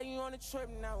Let's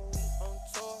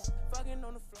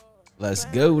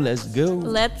go.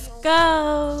 Let's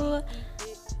go.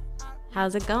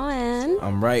 How's it going?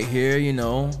 I'm right here,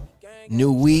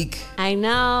 New week. I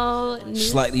know.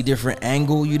 Slightly different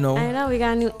angle, I know. We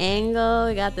got a new angle.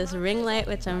 We got this ring light,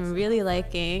 which I'm really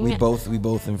liking. We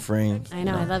both in frame. I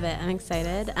know. I love it. I'm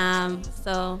excited.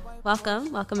 So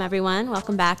welcome everyone.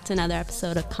 Welcome back to another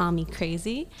episode of Call Me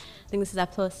Crazy. I think this is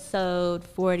episode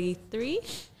 43.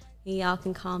 Y'all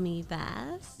can call me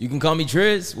Bass. You can call me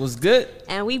Triz. What's good?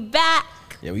 And we back.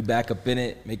 Yeah, we back up in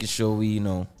it, making sure we,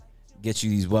 get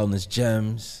you these wellness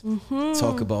gems. Mm-hmm.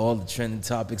 Talk about all the trending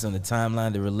topics on the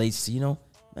timeline that relates to,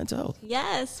 mental health.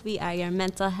 Yes, we are your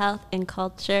mental health and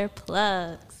culture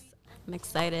plugs. I'm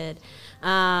excited.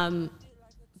 But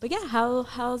yeah,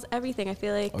 how's everything? I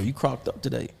feel like... Oh, you cropped up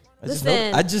today.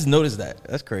 I just noticed that.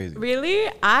 That's crazy. Really?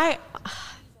 I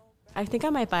think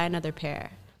I might buy another pair.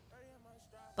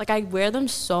 Like, I wear them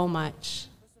so much.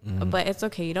 Mm-hmm. But it's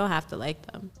okay. You don't have to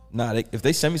like them. Nah, if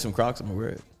they send me some Crocs, I'm going to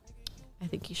wear it. I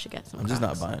think you should get some I'm Crocs.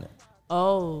 just not buying it.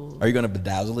 Oh. Are you going to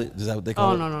bedazzle it? Is that what they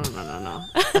call it? No.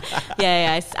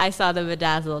 Yeah, I saw the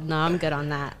bedazzled. No, I'm good on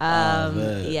that.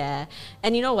 Yeah.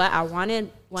 And you know what? I wanted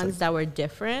ones that were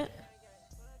different.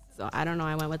 So I don't know.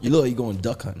 I went with... You look like you're going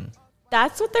duck hunting.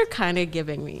 That's what they're kind of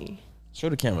giving me. Show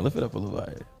the camera. Lift it up a little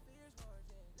bit.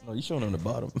 No, you're showing them the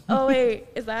bottom. Oh, wait.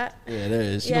 Is that? Yeah, there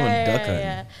is. She's going duck hunting.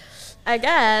 Yeah. I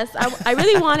guess. I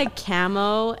really wanted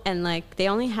camo, and, like, they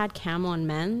only had camo in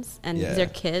men's, and these are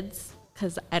kids,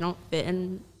 because I don't fit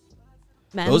in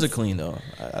men's. Those are clean, though.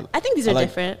 I think these are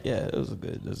different. Yeah, those are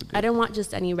good. I didn't want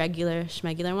just any regular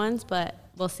schmegular ones, but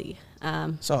we'll see.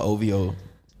 Saw OVO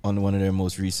on one of their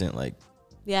most recent,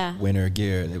 winter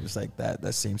gear. It was like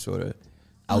that same sort of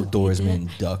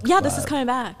outdoorsman duck Yeah, vibe. This is coming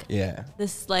back. Yeah.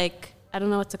 This, I don't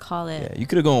know what to call it. Yeah, you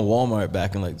could have gone Walmart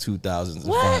back in 2000s.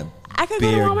 What? I could go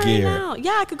to Walmart right now.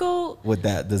 Yeah, I could go. With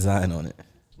that design on it.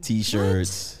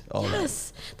 T-shirts, all that.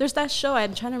 Yes. There's that show.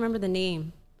 I'm trying to remember the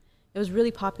name. It was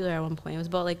really popular at one point. It was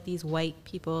about these white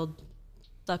people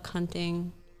duck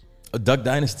hunting. Duck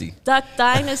Dynasty. Duck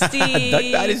Dynasty. Duck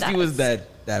Dynasty was that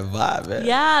vibe, man.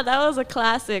 Yeah, that was a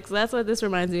classic. So that's what this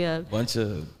reminds me of. Bunch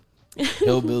of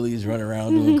hillbillies running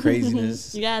around doing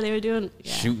craziness. Yeah, they were doing...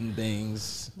 Yeah. Shooting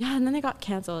things. Yeah, and then they got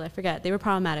canceled. I forget. They were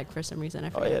problematic for some reason. I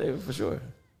forget. Oh, yeah, they were for sure.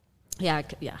 Yeah.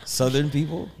 Southern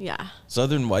people? Yeah.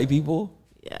 Southern white people?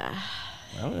 Yeah.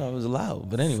 I don't know. It was allowed,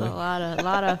 but anyway. So a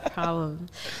lot of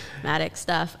problematic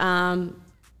stuff.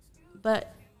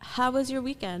 But how was your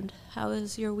weekend? How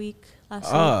was your week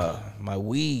last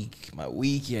week? My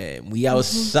weekend. We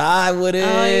outside with it.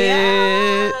 Oh,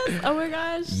 yes. Oh, my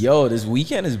gosh. Yo, this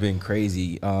weekend has been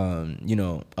crazy.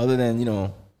 Other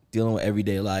than, dealing with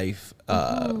everyday life,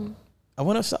 I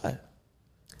went outside.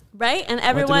 Right? And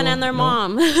everyone and their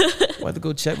mom. Went to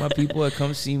go check my people that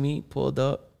come see me. Pulled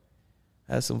up.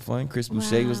 Had some fun. Chris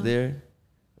Boucher was there.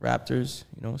 Raptors.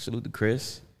 Salute to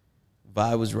Chris.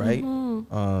 Vibe was right.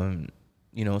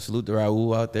 Mm-hmm. Salute to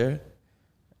Raul out there.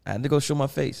 I had to go show my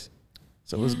face.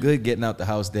 So it was good getting out the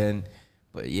house then.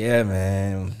 But yeah,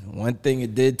 man, one thing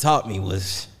it did taught me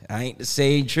was I ain't the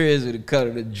same Triz with a cut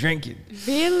of the drinking.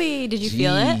 Really? Did you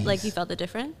feel it? Like you felt the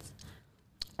difference?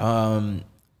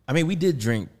 We did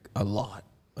drink a lot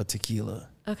of tequila.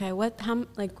 Okay, what's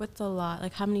a lot?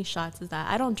 Like, how many shots is that?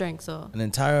 I don't drink, so. An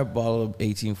entire bottle of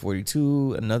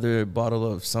 1842, another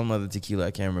bottle of some other tequila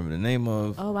I can't remember the name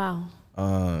of. Oh, wow.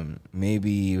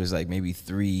 Maybe it was maybe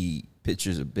 3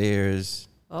 pitchers of beers.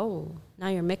 Oh, now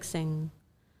you're mixing.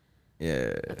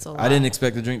 Yeah. That's a lot. I didn't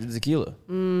expect to drink the tequila.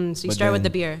 So you started with the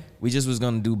beer. We just was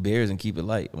going to do beers and keep it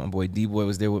light. My boy D-Boy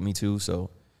was there with me too, so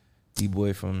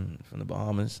D-Boy from the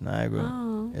Bahamas, Niagara.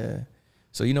 Oh. Yeah.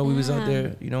 So, we was out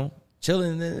there,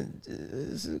 chilling and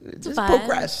just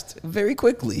progressed very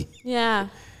quickly. Yeah.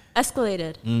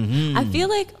 Escalated. Mm-hmm. I feel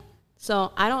like,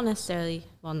 so I don't necessarily,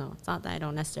 well, no, it's not that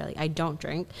I don't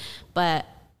drink, but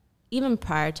even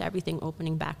prior to everything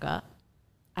opening back up,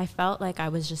 I felt like I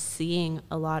was just seeing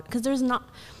a lot, because there's not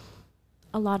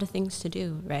a lot of things to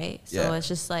do, right? So it's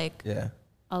just a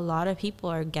lot of people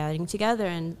are getting together,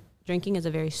 and drinking is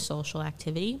a very social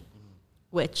activity,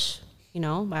 which,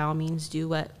 by all means do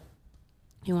what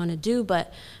you want to do.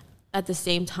 But at the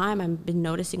same time, I've been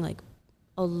noticing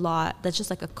a lot. That's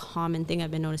just a common thing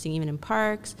I've been noticing even in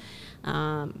parks,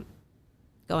 going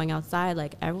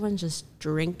outside, everyone's just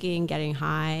drinking, getting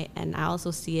high. And I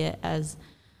also see it as,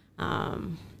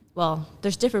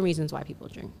 there's different reasons why people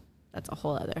drink. That's a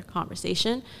whole other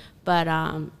conversation. But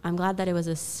I'm glad that it was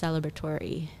a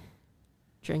celebratory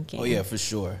drinking. Oh, yeah, for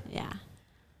sure. Yeah.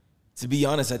 To be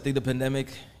honest, I think the pandemic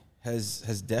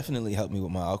has definitely helped me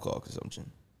with my alcohol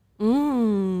consumption.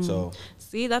 So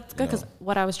see, that's good because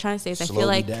what I was trying to say is I slowed feel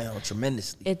like me down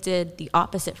tremendously. it did the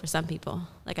opposite for some people.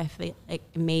 Like I feel like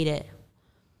it made it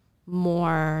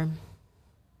more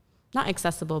not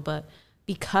accessible, but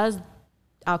because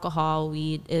alcohol,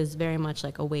 weed is very much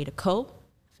like a way to cope.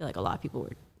 I feel like a lot of people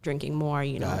were drinking more,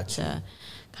 you know, to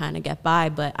kind of get by.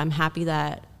 But I'm happy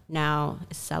that now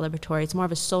it's celebratory. It's more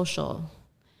of a social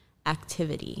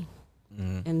activity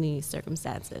in these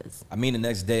circumstances. I mean, the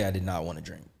next day I did not want to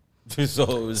drink. So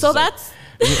it was So like,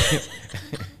 that's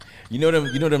you know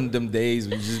them days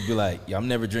when you just be like, yeah, I'm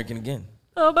never drinking again.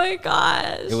 oh my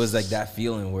gosh. It was like that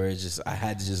feeling where it's just I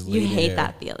had to just lay You there. hate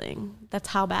that feeling. That's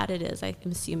how bad it is, I'm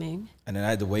assuming. And then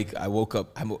I woke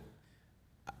up. I'm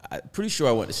pretty sure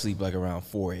I went to sleep like around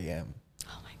 4 a.m.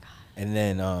 Oh my God. And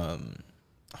then I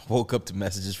woke up to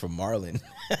messages from Marlon.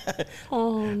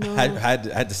 Oh no. I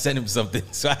had to send him something,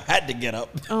 so I had to get up.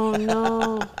 Oh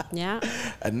no. Yeah.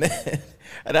 And then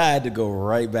I had to go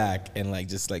right back and like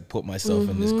just like put myself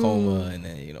in this coma, and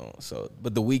then so.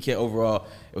 But the weekend overall,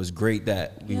 it was great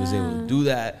that we was able to do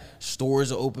that.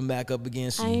 Stores are open back up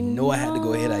again, so I had to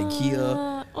go hit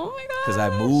IKEA. Oh my God. Because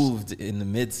I moved in the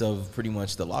midst of pretty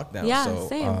much the lockdown. Yeah, so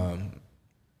same.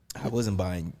 I wasn't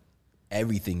buying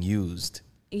everything used.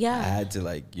 Yeah. I had to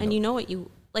like, and you know what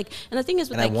you like, and the thing is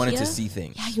with and IKEA, I wanted to see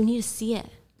things. Yeah, you need to see it.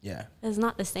 Yeah. It's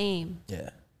not the same. Yeah.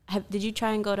 Did you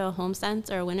try and go to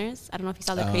HomeSense or Winners? I don't know if you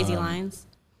saw the crazy lines.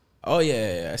 Oh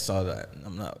yeah, I saw that.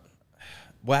 I'm not.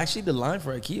 Well, actually, the line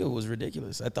for IKEA was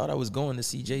ridiculous. I thought I was going to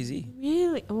see Jay-Z.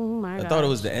 Really? Oh my God. I thought it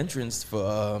was the entrance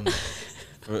for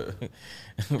for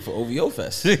OVO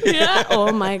Fest. Yeah.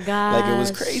 Oh my God. Like it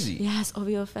was crazy. Yes,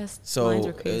 OVO Fest So lines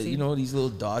were crazy. these little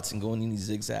dots and going in these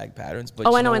zigzag patterns. But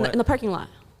I know in the parking lot.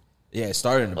 Yeah, it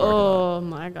started in the parking lot. Oh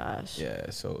my gosh. Yeah,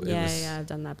 so it Yeah, was I've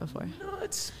done that before.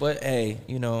 nuts. But hey,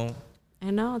 I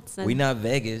know it's. we not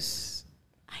Vegas.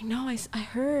 I know. I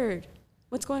heard.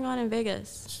 What's going on in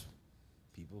Vegas?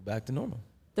 People back to normal.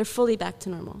 They're fully back to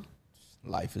normal.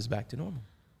 Life is back to normal.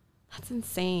 That's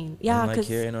insane. Yeah, Unlike because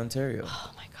here in Ontario.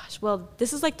 oh my gosh. Well,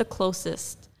 this is like the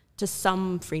closest to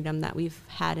some freedom that we've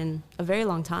had in a very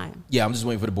long time. Yeah, I'm just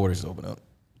waiting for the borders to open up.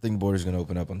 I think the borders going to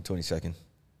open up on the 22nd.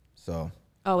 So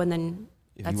Oh, and then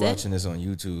if that's you're it? watching this on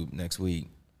YouTube next week,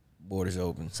 borders are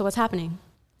open. So what's happening?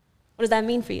 What does that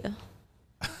mean for you?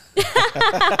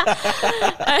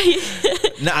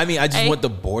 No, I mean, I just want the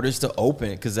borders to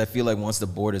open because I feel like once the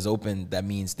borders open, that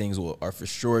means things are for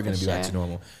sure going to be back to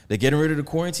normal. They're getting rid of the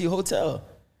quarantine hotel.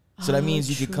 So that means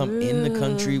you could come in the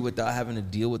country without having to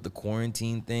deal with the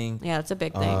quarantine thing. Yeah, that's a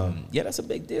big thing. Yeah, that's a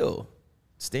big deal.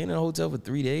 Staying in a hotel for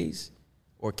 3 days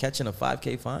or catching a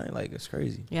 $5,000 fine, like it's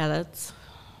crazy. Yeah, that's.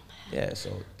 Yeah,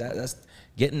 so that's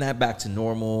getting that back to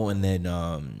normal, and then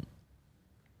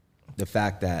the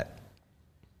fact that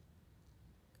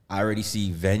I already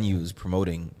see venues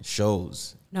promoting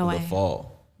shows No in way. the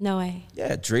fall. No way.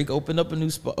 Yeah, Drake opened up a new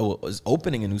spot. Was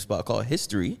opening a new spot called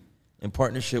History in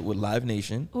partnership with Live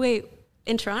Nation. Wait,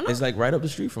 in Toronto? It's like right up the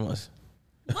street from us.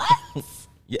 What?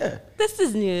 Yeah, This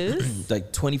is news.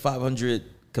 like 2,500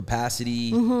 capacity.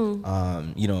 You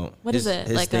know, What is it?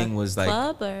 His Like thing a was like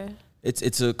club or?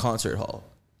 it's a concert hall.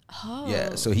 Oh.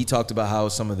 Yeah, so he talked about how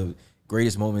some of the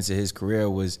greatest moments of his career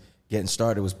was getting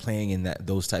started was playing in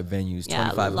those type venues. Yeah,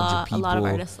 2,500 people. a lot of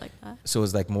artists like that. So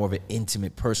it's like more of an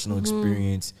intimate, personal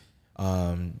experience,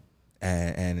 and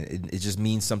it just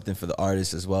means something for the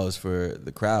artist as well as for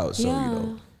the crowd. So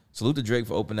Yeah. salute to Drake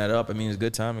for opening that up. I mean, it's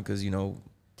good timing because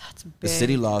That's big. the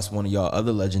city lost one of y'all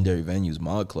other legendary venues,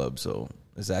 Mod Club. So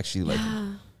it's actually like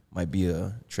might be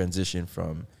a transition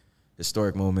from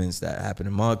historic moments that happened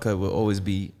in Mod Club will always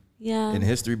be in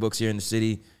history books here in the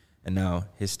city, and now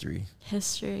history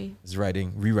is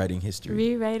rewriting history,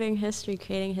 rewriting history,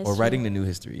 creating history, or writing the new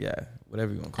history. Yeah,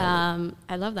 whatever you want to call it.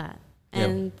 I love that, Yeah.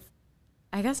 and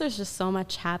I guess there's just so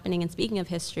much happening. And speaking of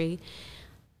history,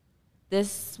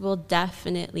 this will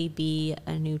definitely be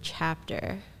a new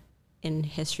chapter in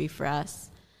history for us.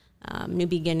 New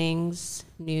beginnings,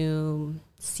 new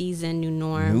season, new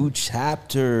norm. New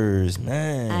chapters,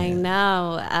 man. I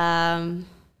know.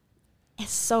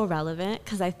 It's so relevant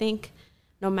because I think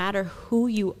no matter who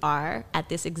you are at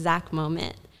this exact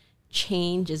moment,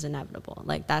 change is inevitable.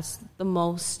 Like that's the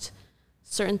most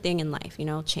certain thing in life,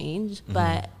 change. Mm-hmm.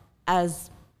 But as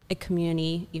a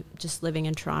community, just living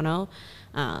in Toronto,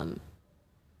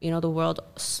 the world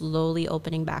slowly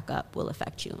opening back up will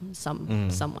affect you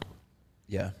somewhat.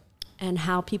 Yeah. And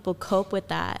how people cope with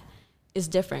that is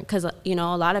different because, a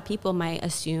lot of people might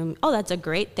assume, oh, that's a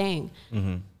great thing.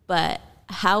 Mm-hmm. But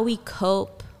how we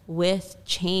cope with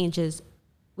change is,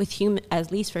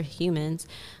 at least for humans,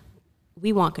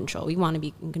 we want control. We want to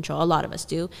be in control. A lot of us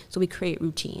do. So we create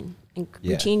routine. And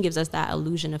routine gives us that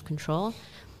illusion of control.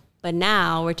 But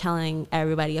now we're telling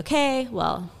everybody, okay,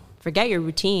 well, forget your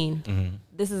routine.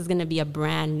 This is going to be a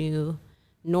brand new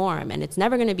norm. And it's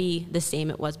never going to be the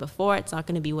same it was before. It's not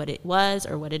going to be what it was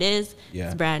or what it is.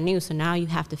 It's brand new. So now you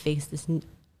have to face this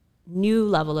new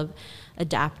level of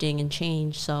adapting and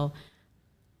change. So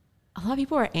a lot of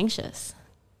people are anxious.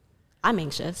 I'm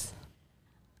anxious.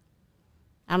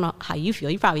 I don't know how you feel.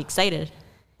 You're probably excited.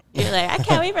 You're like, I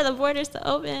can't wait for the borders to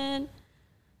open.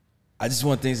 I just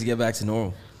want things to get back to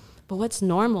normal. But what's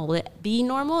normal? Will it be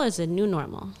normal or is it new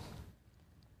normal?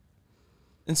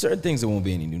 In certain things, there won't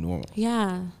be any new normal.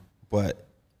 Yeah. But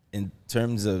in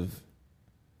terms of,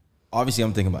 obviously,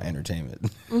 I'm thinking about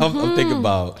entertainment. I'm thinking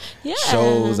about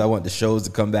shows. I want the shows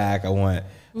to come back. I want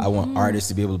artists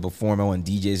to be able to perform. I want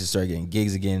DJs to start getting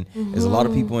gigs again. There's a lot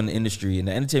of people in the industry, in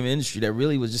the entertainment industry, that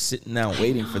really was just sitting down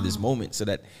waiting for this moment so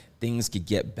that things could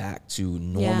get back to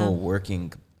normal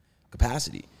working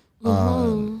capacity.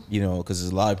 You know, because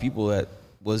there's a lot of people that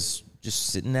was just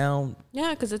sitting down.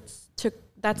 Yeah, because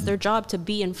that's their job, to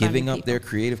be in front of people. Giving up their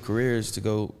creative careers to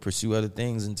go pursue other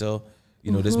things until,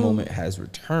 you know, this moment has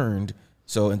returned.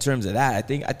 So in terms of that, I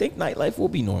think nightlife will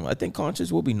be normal. I think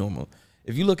concerts will be normal.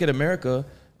 If you look at America,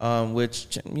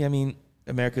 which, I mean,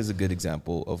 America is a good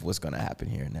example of what's going to happen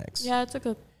here next. Yeah, it's a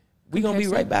good We're going to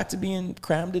be right back to being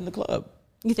crammed in the club.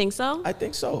 You think so? I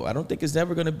think so. I don't think it's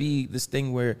ever going to be this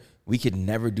thing where we could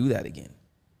never do that again.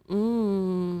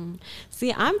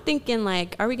 See, I'm thinking,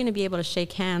 like, are we going to be able to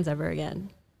shake hands ever again?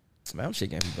 Man, I'm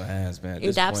shaking people's hands, man.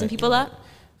 You dab some people up?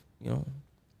 You know,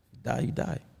 you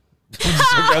die.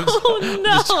 Oh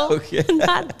no,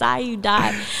 not die, you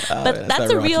die. But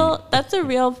that's a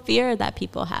real fear that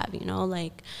people have, you know,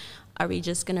 like, are we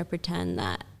just going to pretend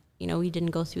that, you know, we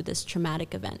didn't go through this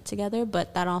traumatic event together?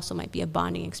 But that also might be a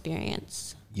bonding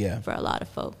experience for a lot of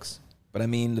folks. But I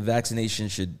mean, the vaccination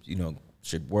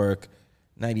should work.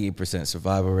 98%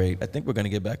 survival rate. I think we're going to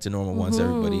get back to normal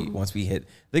once we hit.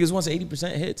 I think it's once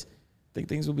 80% hits, I think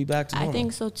things will be back to normal. I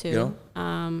think so too. You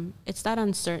know? It's that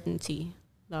uncertainty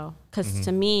though, because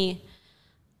to me,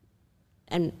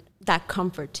 and that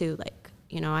comfort too, like,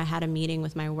 you know, I had a meeting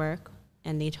with my work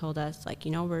and they told us, like,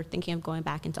 you know, we're thinking of going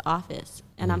back into office.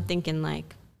 And I'm thinking,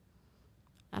 like,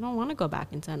 I don't want to go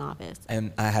back into an office.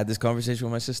 And I had this conversation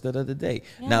with my sister the other day.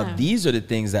 Yeah. Now, these are the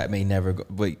things that may never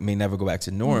go back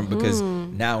to norm, because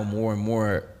now more and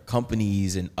more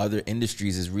companies and other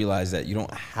industries has realized that you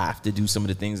don't have to do some of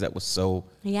the things that was so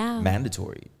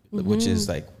mandatory, which is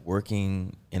like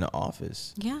working in an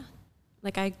office. Yeah.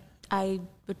 Like I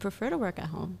would prefer to work at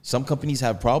home. Some companies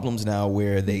have problems now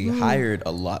where they hired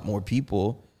a lot more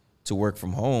people to work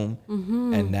from home,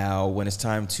 and now when it's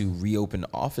time to reopen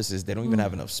offices, they don't even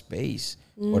have enough space,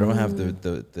 or they don't have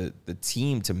the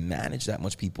team to manage that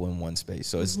much people in one space.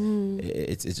 So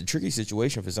it's a tricky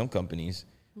situation for some companies.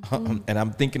 And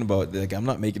I'm thinking about, like, I'm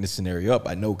not making this scenario up.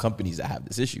 I know companies that have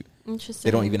this issue. Interesting.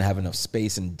 They don't even have enough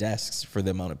space and desks for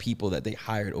the amount of people that they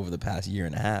hired over the past year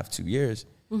and a half, 2 years,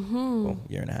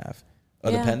 year and a half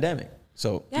of the pandemic.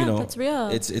 So you know, that's real.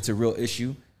 It's a real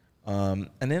issue. And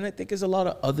then I think there's a lot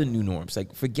of other new norms.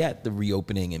 Like, forget the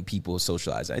reopening and people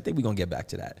socializing. I think we're going to get back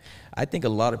to that. I think a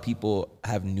lot of people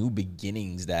have new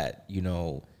beginnings that, you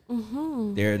know,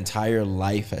 their entire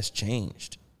life has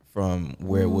changed from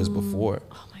where it was before.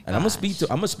 Oh my gosh. And I'm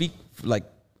going to speak like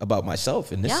about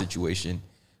myself in this situation,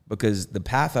 because the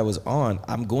path I was on,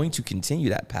 I'm going to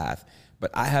continue that path,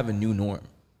 but I have a new norm.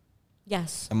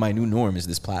 Yes. And my new norm is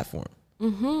this platform.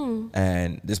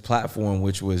 And this platform,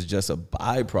 which was just a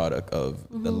byproduct of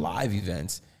the live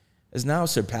events, is now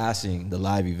surpassing the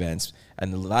live events,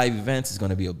 and the live events is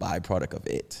going to be a byproduct of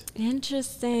it.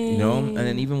 Interesting. You know, and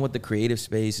then even with the creative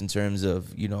space in terms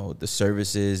of, you know, the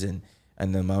services and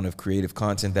the amount of creative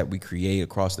content that we create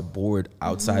across the board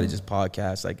outside of just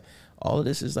podcasts, like, all of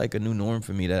this is like a new norm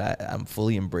for me that I'm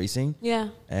fully embracing. Yeah.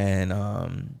 And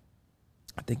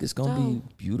I think it's going to be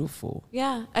beautiful.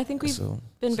 Yeah, I think we've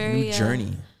been very new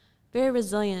journey. Very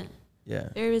resilient. Yeah.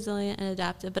 Very resilient and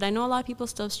adaptive. But I know a lot of people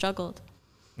still struggled.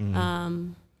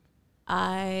 People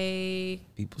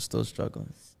still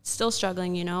struggling. Still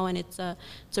struggling, you know, and it's a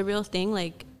real thing.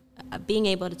 Like, being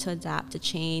able to adapt to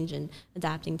change and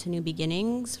adapting to new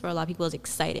beginnings for a lot of people is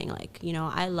exciting. Like, you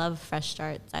know, I love fresh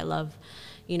starts. I love,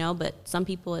 you know, but some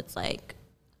people it's like,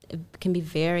 it can be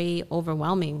very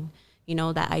overwhelming. You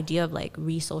know, that idea of like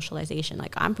re-socialization.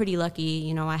 Like, I'm pretty lucky,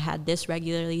 you know, I had this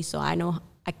regularly, so I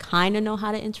kind of know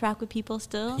how to interact with people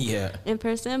still in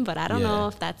person, but I don't know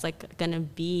if that's like going to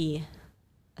be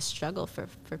a struggle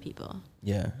for people.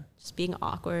 Yeah. Just being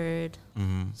awkward,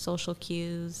 social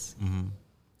cues.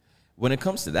 when it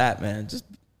comes to that, man, just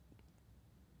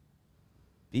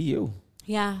be you.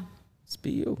 Yeah. Just be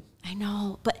you. I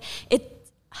know, but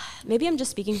maybe I'm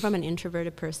just speaking from an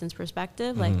introverted person's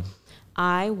perspective. Like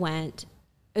I went,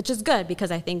 which is good because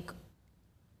I think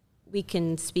we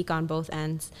can speak on both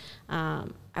ends.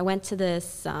 I went to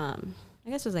this, I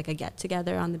guess it was like a get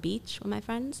together on the beach with my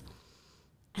friends.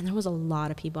 And there was a lot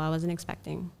of people I wasn't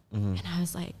expecting. And I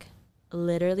was like,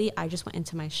 literally, I just went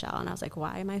into my shell and I was like,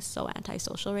 why am I so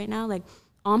antisocial right now? Like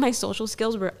all my social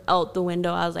skills were out the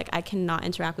window. I was like, I cannot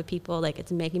interact with people. Like it's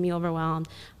making me overwhelmed.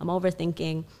 I'm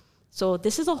overthinking. So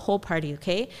this is a whole party,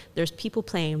 okay? There's people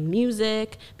playing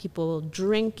music, people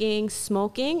drinking,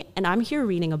 smoking, and I'm here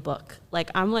reading a book. Like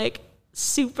I'm like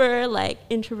super like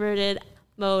introverted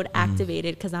mode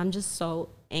activated because I'm just so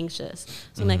anxious.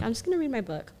 So I'm like, I'm just gonna read my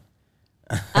book.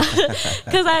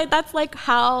 Because that's like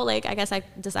how like I guess I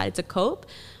decided to cope.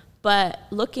 But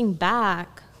looking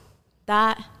back,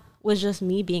 that was just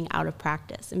me being out of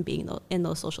practice and being in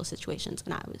those social situations.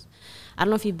 And I don't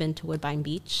know if you've been to Woodbine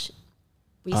Beach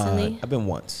recently. I've been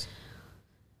once.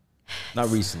 Not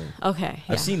recently. Okay.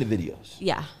 I've seen the videos.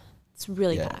 Yeah. It's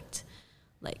really packed.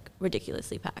 Like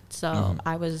ridiculously packed. So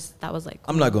that was like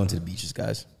I'm not going to the beaches,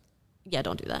 guys. Yeah,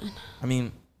 don't do that. I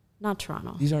mean, not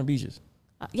Toronto. These aren't beaches.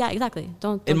 Yeah, exactly.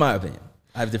 Don't. In my opinion.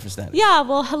 I have different standards. Yeah,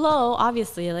 well, hello,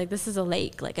 obviously. Like, this is a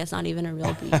lake. Like, it's not even a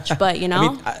real beach. But, you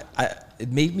know? I mean, it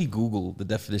made me Google the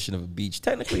definition of a beach.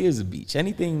 Technically, it is a beach.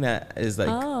 Anything that is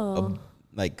like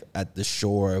like at the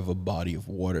shore of a body of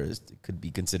water could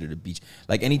be considered a beach.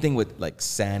 Like anything with like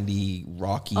sandy,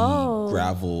 rocky,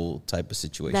 gravel type of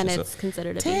situation. Then it's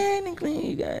considered a beach. Technically,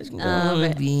 you guys can go on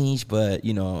a beach, but,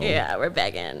 you know. Yeah, we're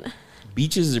begging.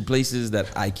 Beaches are places that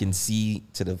I can see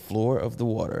to the floor of the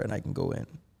water and I can go in.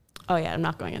 Oh, yeah, I'm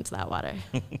not going into that water.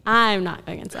 I'm not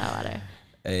going into that water.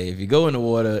 Hey, if you go in the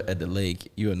water at the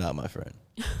lake, you are not my friend.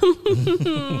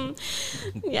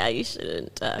 Yeah, you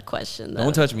shouldn't question that.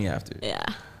 Don't touch me after. Yeah.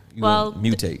 You will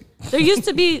mutate. There used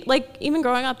to be, like, even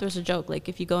growing up, there's a joke. Like,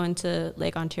 if you go into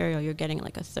Lake Ontario, you're getting,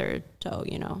 like, a third toe,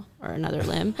 you know, or another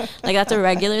limb. Like, that's a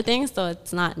regular thing, so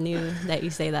it's not new that you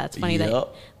say that. It's funny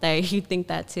that you think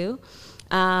that, too.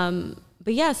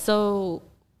 But, yeah, so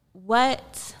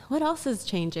what else is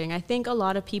changing? I think a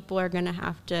lot of people are going to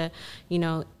have to, you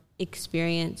know,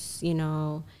 experience, you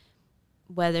know,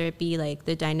 whether it be, like,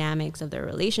 the dynamics of their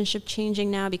relationship changing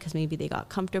now because maybe they got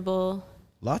comfortable.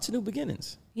 Lots of new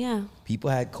beginnings. Yeah. People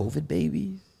had COVID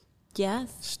babies.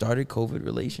 Yes. Started COVID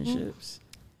relationships.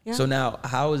 Yeah. So now,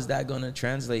 how is that going to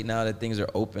translate now that things are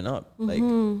open up? Like,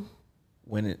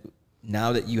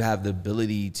 now that you have the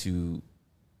ability to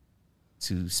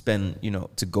spend, you know,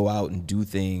 to go out and do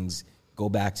things, go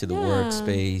back to the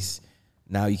workspace.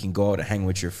 Now you can go out and hang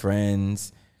with your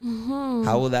friends.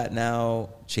 How will that now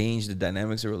change the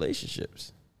dynamics of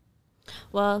relationships?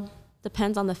 Well,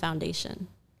 depends on the foundation,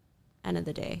 end of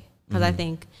the day. Because I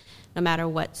think no matter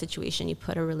what situation you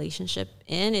put a relationship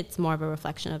in, it's more of a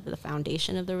reflection of the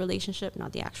foundation of the relationship,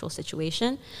 not the actual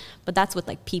situation. But that's with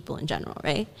like people in general,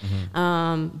 right?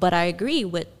 But I agree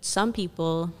with some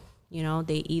people, you know,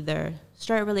 they either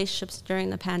start relationships during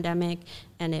the pandemic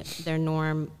and their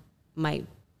norm might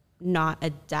not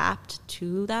adapt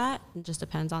to that. It just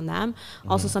depends on them.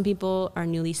 Also, some people are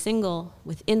newly single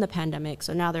within the pandemic.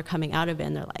 So now they're coming out of it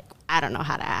and they're like, I don't know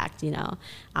how to act, you know.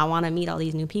 I want to meet all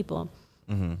these new people.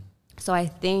 So I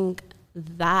think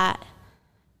that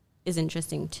is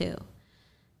interesting too.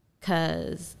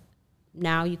 Because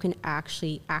now you can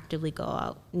actually actively go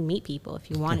out and meet people if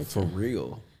you wanted to. For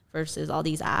real. Versus all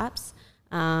these apps.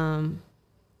 But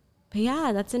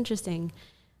yeah, that's interesting.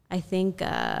 I think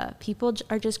people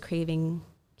are just craving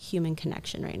human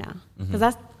connection right now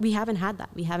because we haven't had that.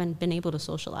 We haven't been able to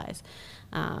socialize,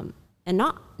 and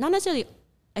not necessarily.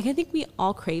 I think we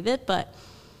all crave it, but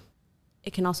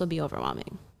it can also be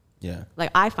overwhelming. Yeah,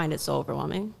 like I find it so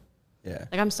overwhelming. Yeah,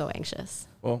 like I'm so anxious.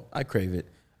 Well, I crave it.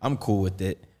 I'm cool with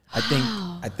it.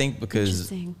 I think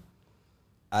because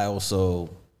I also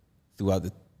throughout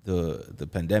the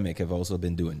pandemic have also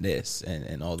been doing this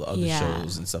and all the other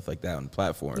shows and stuff like that on the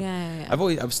platform.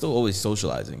 I'm still always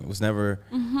socializing. It was never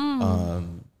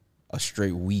a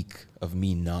straight week of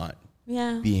me not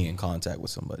being in contact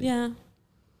with somebody.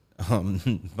 I'm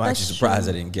actually surprised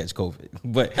I didn't catch COVID,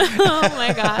 but oh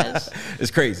my gosh, it's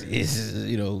crazy. It's,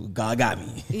 you know, God got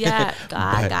me. Yeah,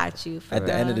 God got you. At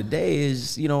the end of the day,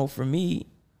 is, you know, for me,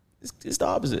 it's the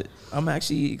opposite. I'm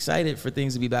actually excited for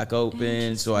things to be back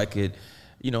open so I could,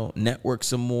 you know, network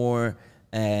some more.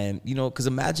 And, you know, because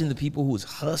imagine the people who was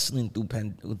hustling through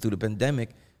the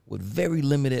pandemic with very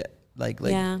limited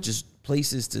just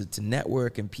places to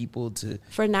network and people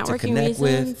for networking connect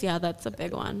reasons. with. Yeah, that's a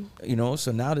big one. You know,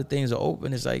 so now that things are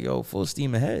open, it's like, yo, full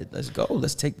steam ahead. Let's go.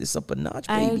 Let's take this up a notch,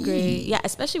 baby. I agree. Yeah,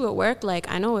 especially with work. Like,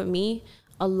 I know with me,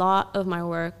 a lot of my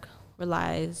work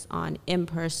relies on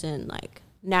in-person, like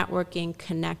networking,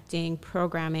 connecting,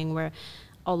 programming, where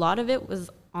a lot of it was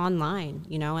online,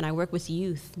 you know, and I work with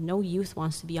youth. No youth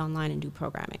wants to be online and do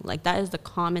programming. Like, that is the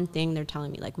common thing they're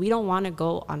telling me. Like, we don't want to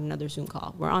go on another Zoom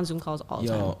call. We're on Zoom calls all the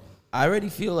time. I already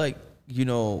feel like, you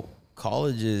know,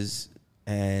 colleges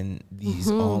and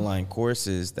these online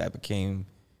courses that became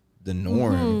the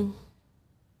norm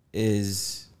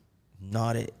is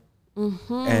not it.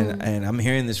 And I'm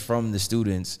hearing this from the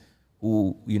students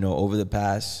who, you know, over the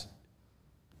past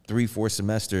 3-4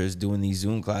 semesters doing these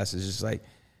Zoom classes, just like,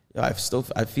 I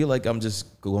feel like I'm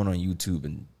just going on YouTube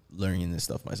and learning this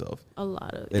stuff myself. A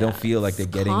lot of they don't feel like they're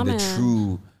getting the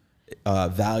true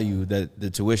value that the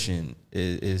tuition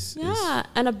is.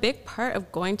 And a big part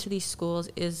of going to these schools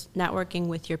is networking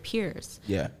with your peers.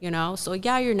 Yeah. You know, so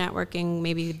yeah, you're networking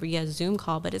maybe via Zoom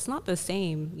call, but it's not the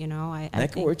same, you know. I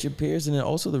network with your peers, and then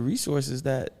also the resources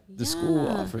that the school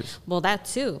offers. Well, that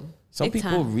too. Some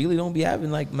people really don't be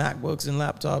having like MacBooks and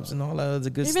laptops and all that other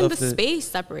good stuff. Even the space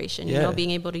separation, you know,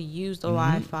 being able to use the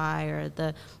Wi-Fi or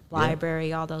the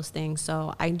library, all those things.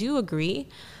 So I do agree.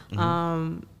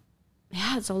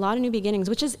 It's a lot of new beginnings,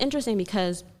 which is interesting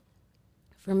because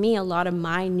for me, a lot of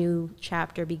my new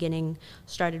chapter beginning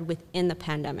started within the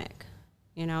pandemic.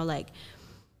 You know, like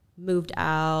moved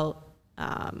out,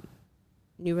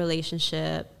 new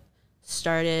relationship,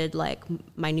 started like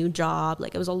my new job.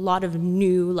 Like, it was a lot of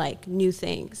new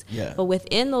things. Yeah. But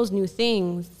within those new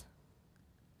things,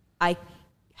 I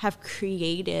have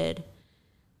created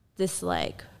this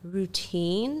like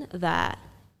routine that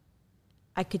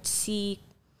I could see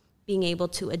being able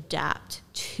to adapt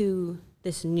to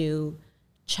this new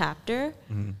chapter.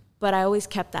 But I always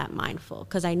kept that mindful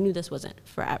because I knew this wasn't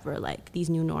forever. Like,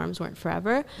 these new norms weren't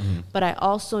forever. But I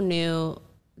also knew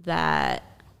that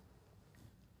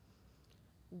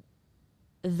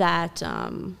how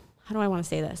do I want to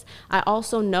say this? I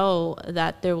also know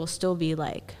that there will still be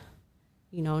like,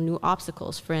 you know, new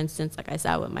obstacles. For instance, like I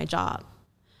said, with my job,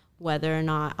 whether or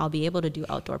not I'll be able to do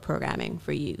outdoor programming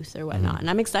for youth or whatnot. And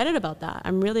I'm excited about that.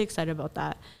 I'm really excited about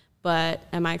that. But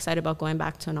am I excited about going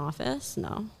back to an office?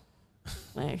 No.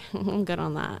 Like, I'm good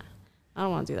on that. I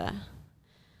don't want to do that.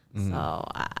 So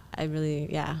I really,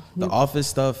 The office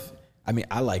stuff, I mean,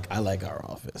 I like our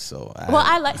office. So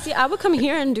I would come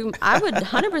here and I would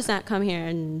 100% come here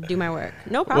and do my work.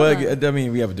 No problem. Well, I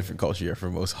mean, we have a different culture here for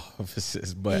most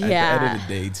offices, but at the end of the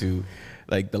day too,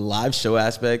 like the live show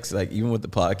aspects, like even with the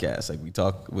podcast, like we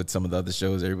talk with some of the other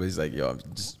shows, everybody's like, yo, I'm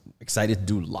just excited to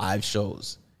do live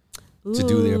shows. To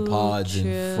do their pods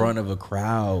in front of a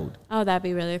crowd. Oh, that'd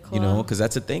be really cool. You know, because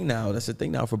that's a thing now. That's a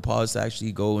thing now for pods to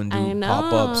actually go and do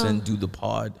pop-ups and do the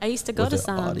pod. I used to go to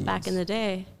some back in the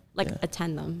day. Like,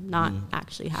 attend them, not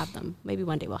actually have them. Maybe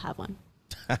one day we'll have one.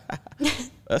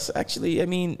 That's actually, I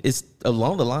mean, it's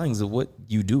along the lines of what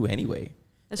you do anyway.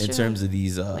 That's in true. Terms of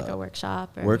these like a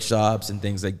workshop or workshops and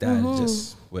things like that,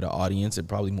 just with an audience and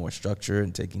probably more structure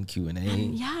and taking Q&A.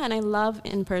 And I love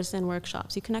in-person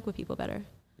workshops. You connect with people better.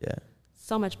 Yeah.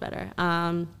 So much better.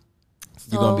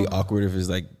 You're going to be awkward if it's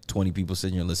like 20 people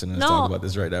sitting here listening to us talk about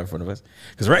this right now in front of us.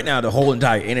 Because right now, the whole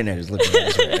entire internet is looking at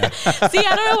us right now. See,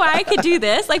 I don't know why I could do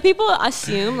this. Like, people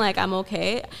assume like I'm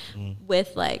okay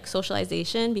with like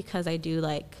socialization because I do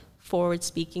like forward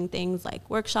speaking things like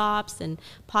workshops and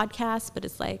podcasts. But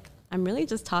it's like, I'm really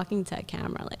just talking to a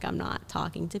camera. Like, I'm not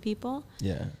talking to people.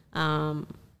 Yeah.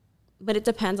 But it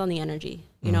depends on the energy.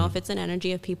 You know, if it's an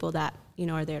energy of people that, you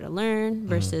know, are there to learn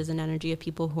versus an energy of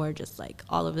people who are just like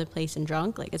all over the place and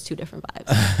drunk, like it's two different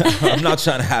vibes. I'm not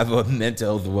trying to have a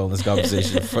mental health and wellness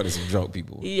conversation in front of some drunk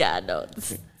people. Yeah, no.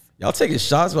 Y'all taking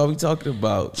shots while we talking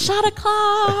about shot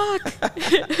o'clock.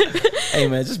 Hey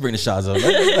man, just bring the shots up.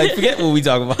 Like forget what we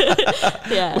talking about.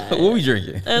 Yeah. What we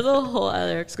drinking? There's a whole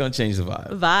other. It's gonna change the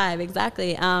vibe. Vibe,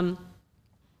 exactly.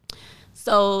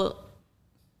 So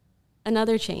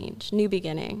another change, new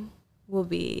beginning, will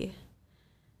be,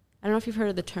 I don't know if you've heard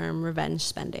of the term revenge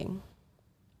spending.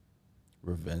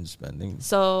 Revenge spending?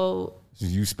 So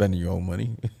you spending your own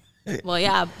money? Well,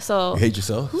 yeah. So you hate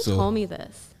yourself? Who told me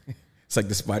this? It's like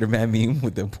the Spider-Man meme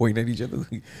with them pointing at each other.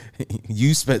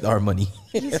 You spent our money.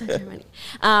 You spent your money.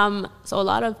 So a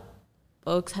lot of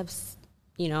folks have,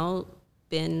 you know,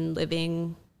 been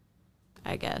living,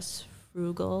 I guess,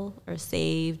 frugal or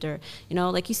saved, or, you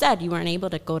know, like you said, you weren't able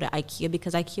to go to IKEA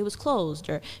because IKEA was closed,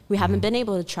 or we haven't been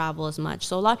able to travel as much.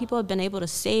 So a lot of people have been able to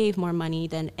save more money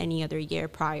than any other year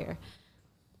prior.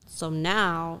 So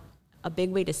now a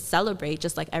big way to celebrate,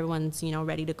 just like everyone's, you know,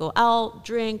 ready to go out,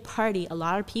 drink, party. A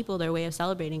lot of people, their way of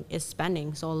celebrating is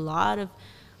spending. So a lot of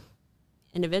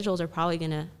individuals are probably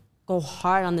going to go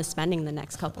hard on the spending the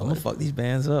next couple. I'm going to fuck these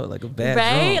bands up like a bad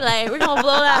right? drunk. Like, we're going to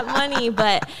blow that money.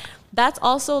 But that's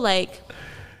also like,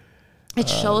 it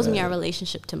shows me our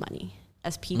relationship to money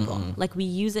as people. Like, we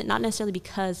use it not necessarily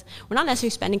because, we're not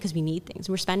necessarily spending because we need things.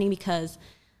 We're spending because,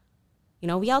 you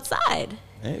know, we outside.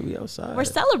 Hey, we outside. We're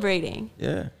celebrating.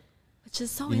 Yeah. Which is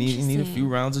so You interesting. need a few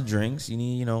rounds of drinks. You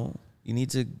need, you know, you need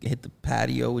to hit the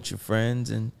patio with your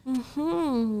friends. And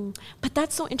But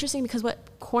that's so interesting because what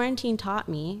quarantine taught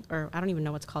me, or I don't even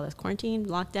know what to call this, quarantine,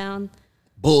 lockdown.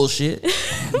 bullshit.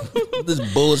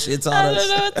 This bullshit taught I us.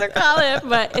 don't know what to call it,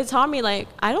 but it taught me, like,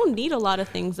 I don't need a lot of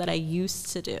things that I used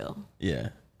to do. Yeah.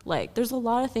 Like, there's a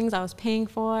lot of things I was paying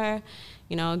for,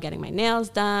 you know, getting my nails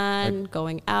done,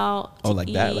 going out. Oh,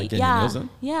 like that? Like getting your nails done?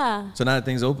 Yeah. So now that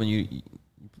things open, you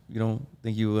don't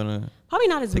think you were going to... Probably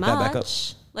not as pick that back up?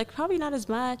 much. Like, probably not as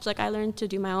much. Like, I learned to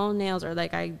do my own nails, or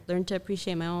like I learned to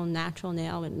appreciate my own natural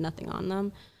nail with nothing on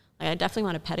them. Like, I definitely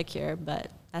want a pedicure,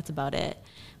 but that's about it.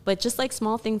 But just like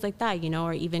small things like that, you know,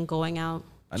 or even going out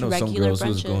I to know some regular girls who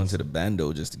was brunches. going to the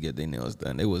bando just to get their nails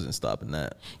done. They wasn't stopping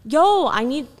that. Yo, I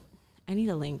need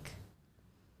a link.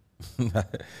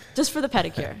 Just for the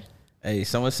pedicure. Hey,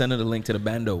 someone send her the link to the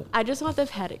bando. I just want the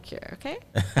pedicure, okay?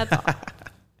 That's all.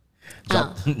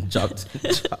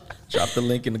 Drop the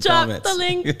link in the Drop comments. the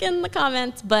link in the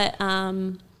comments. But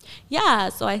yeah,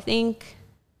 so I think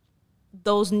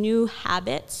those new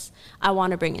habits I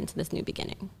want to bring into this new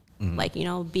beginning. Like, you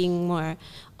know, being more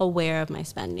aware of my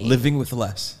spending. Living with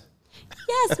less.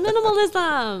 Yes,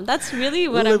 minimalism. That's really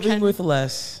what I'm Living trying. with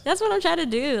less. That's what I'm trying to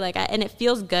do. Like, and it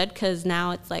feels good because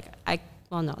now it's like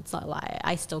well, no, it's not a lie.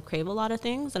 I still crave a lot of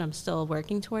things, and I'm still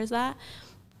working towards that.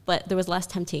 But there was less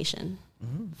temptation,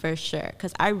 for sure.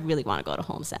 Because I really want to go to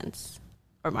HomeSense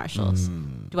or Marshalls.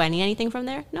 Do I need anything from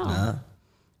there? No. Nah.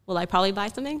 Will I probably buy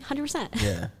something? 100%.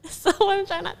 Yeah. So I'm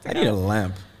trying not to. I need a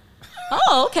lamp.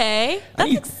 Oh, okay. That's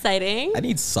need- exciting. I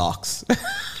need socks.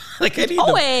 Like I need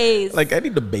Always. I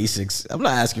need the basics. I'm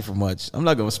not asking for much. I'm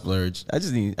not gonna splurge. I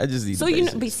just need So the you know,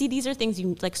 basics. but see, these are things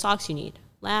you like. Socks you need.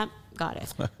 Lamp, got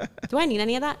it. Do I need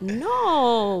any of that?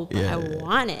 No, but I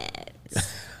want it,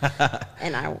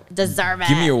 and I deserve it.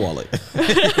 Give me your wallet.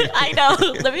 I know.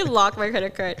 Let me lock my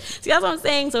credit card. See, that's what I'm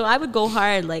saying. So I would go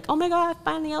hard, like, oh my god,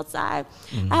 finally outside.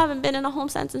 I haven't been in a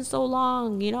HomeSense in so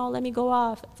long. You know, let me go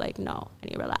off. It's like, no, I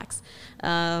need to relax.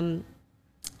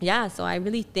 Yeah. So I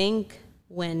really think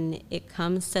when it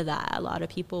comes to that, a lot of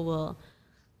people will.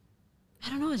 I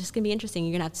don't know. It's just going to be interesting.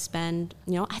 You're going to have to spend,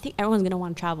 you know, I think everyone's going to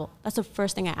want to travel. That's the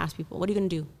first thing I ask people. What are you going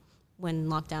to do when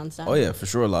lockdown's done? Oh yeah, for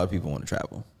sure. A lot of people want to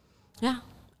travel. Yeah.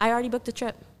 I already booked a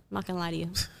trip. I'm not going to lie to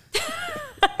you.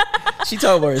 She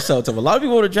talking about herself. A lot of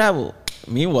people want to travel.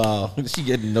 Meanwhile, she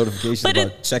getting notifications But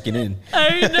about checking in.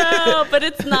 I know, but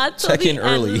it's not till Check the in end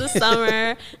early. of the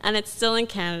summer, and it's still in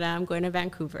Canada. I'm going to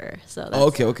Vancouver. So that's,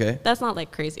 Oh, okay. that's not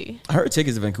like crazy. I heard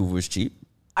tickets to Vancouver is cheap.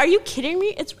 Are you kidding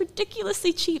me? It's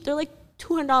ridiculously cheap. They're like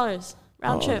 $200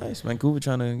 round trip. Nice. Vancouver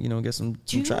trying to get some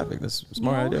Do you traffic. That's a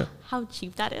smart know idea. how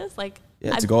cheap that is? Like,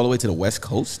 Yeah, to go all the way to the West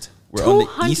Coast. We're on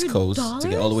the East Coast to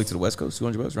get all the $200? way to the West Coast.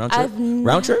 $200 round trip.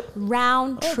 Round trip?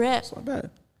 Round trip. That's not bad.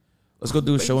 Let's go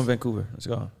do a show in Vancouver. Let's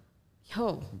go.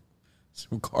 Yo, Let's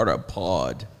record a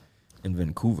pod in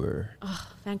Vancouver.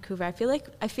 Vancouver. I feel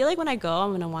like when I go,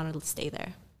 I'm gonna want to stay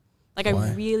there. Like, Why?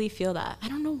 I really feel that. I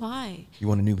don't know why. You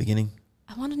want a new beginning?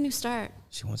 I want a new start,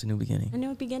 She wants a new beginning. a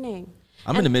new beginning.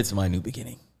 I'm in the midst of my new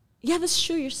beginning. Yeah, that's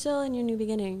true. You're still in your new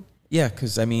beginning. Yeah,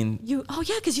 because I mean,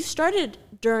 Because you started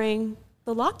during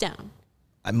the lockdown.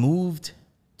 I moved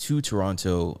to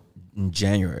Toronto in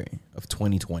January of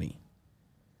 2020.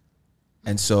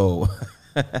 And so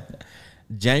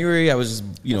January I was just,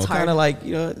 It's hard. kind of like,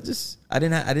 just I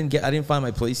didn't find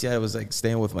my place yet. I was like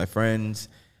staying with my friends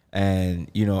and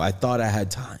I thought I had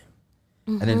time.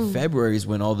 And then February is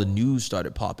when all the news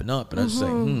started popping up and I was just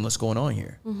like, what's going on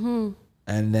here?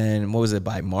 And then what was it,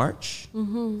 by March?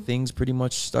 Things pretty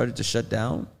much started to shut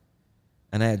down.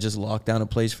 And I had just locked down a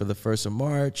place for the 1st of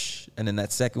March. And then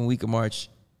that second week of March,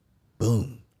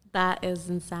 boom, That is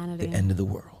insanity. the end of the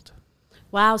world.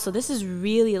 Wow. So this is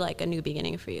really like a new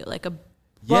beginning for you. Like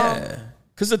Yeah.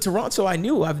 Because the Toronto I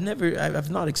knew, I've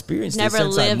not experienced it never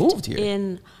since I lived moved here.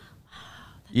 in.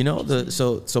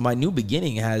 So my new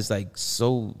beginning has like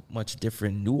so much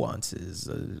different nuances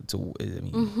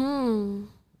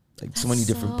like so many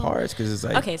different parts because it's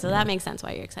like Okay, so that makes sense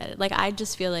why you're excited. Like, I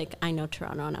just feel like I know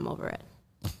Toronto and I'm over it.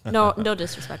 No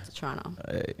disrespect to Toronto.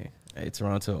 hey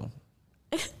Toronto,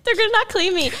 They're gonna not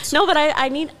claim me. No, but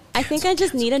I think I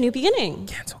just need a new beginning.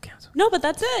 cancel. No, but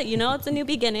that's it. You know, it's a new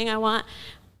beginning.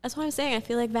 That's what I'm saying. I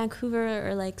feel like Vancouver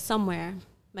or like somewhere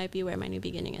might be where my new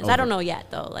beginning is. I don't know yet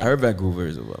though. Like I heard Vancouver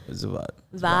is a vibe.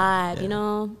 Vibe, you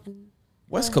know. And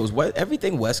West Coast,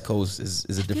 everything West Coast is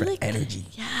a different energy.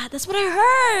 Yeah, that's what I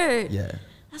heard. Yeah.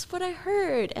 That's what I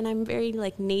heard. And I'm very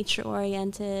like nature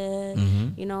oriented,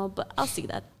 you know, but I'll see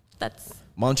that. That's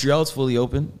Montreal's fully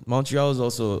open. Montreal is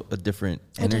also a different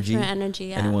energy.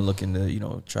 Yeah. Anyone looking to, you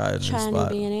know, try a new spot,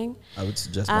 beginning. I would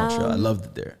suggest Montreal. I loved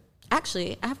it there.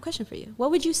 Actually, I have a question for you.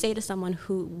 What would you say to someone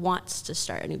who wants to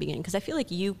start a new beginning? Because I feel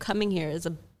like you coming here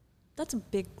that's a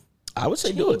big I would say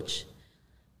change. do it.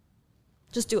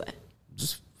 Just do it.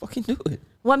 Just fucking do it.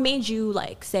 What made you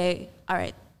like say, all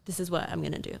right, this is what I'm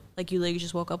gonna do? Like you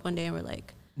just woke up one day and were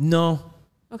like, no.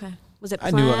 Okay. Was it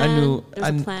planned?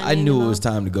 I knew it was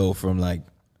time to go from like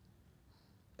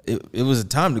it was a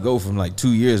time to go from like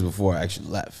 2 years before I actually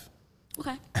left.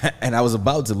 Okay. And I was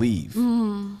about to leave.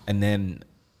 And then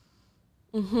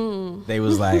they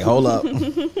was like, hold up.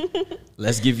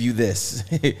 Let's give you this.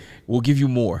 We'll give you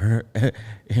more.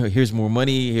 Here's more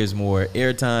money. Here's more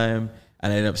airtime.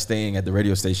 And I ended up staying at the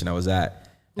radio station I was at.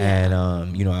 Yeah.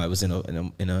 And, you know, I was in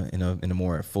a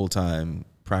more full-time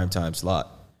primetime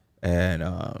slot. And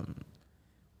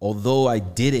although I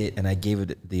did it and I gave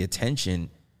it the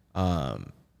attention,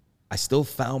 I still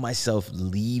found myself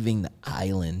leaving the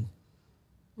island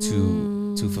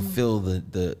to fulfill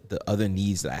the other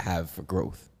needs that I have for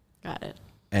growth. Got it.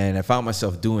 And I found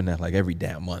myself doing that like every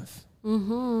damn month.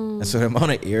 And so the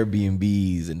amount of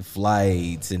Airbnbs and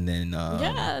flights and then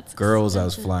girls I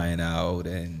was flying out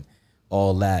and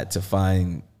all that to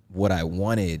find what I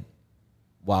wanted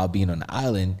while being on the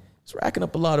island, it's racking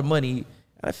up a lot of money.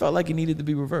 And I felt like it needed to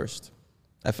be reversed.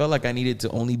 I felt like I needed to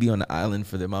only be on the island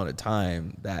for the amount of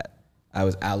time that I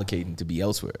was allocating to be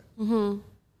elsewhere.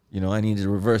 You know, I needed to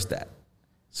reverse that.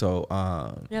 So,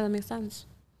 yeah, that makes sense.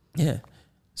 Yeah.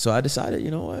 So I decided,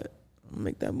 you know what? I'm gonna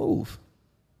make that move.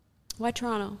 Why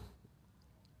Toronto?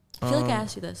 I feel like I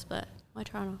asked you this, but why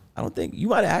Toronto? I don't think, you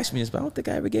might have asked me this, but I don't think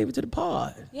I ever gave it to the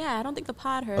pod. Yeah, I don't think the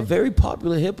pod heard. A very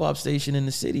popular hip hop station in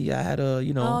the city. I had a,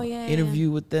 you know,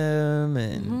 interview with them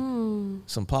and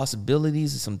some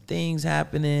possibilities and some things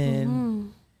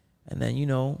happening. And then, you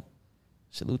know,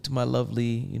 salute to my lovely,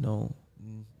 you know,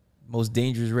 most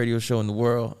dangerous radio show in the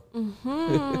world.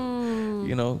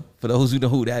 You know, for those who know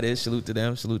who that is, salute to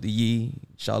them. Salute to Yee,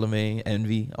 Charlamagne,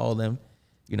 Envy, all them.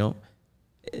 You know,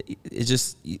 it's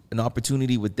just an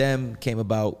opportunity with them came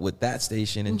about with that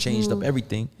station and changed up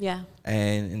everything. Yeah.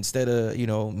 And instead of, you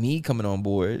know, me coming on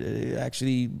board, it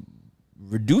actually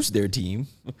reduced their team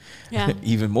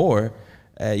even more.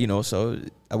 You know, so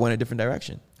I went a different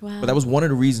direction. Wow. But that was one of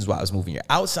the reasons why I was moving here.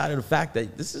 Outside of the fact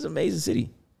that this is an amazing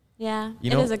city. Yeah,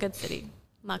 it is a good city.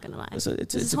 I'm not gonna lie. It's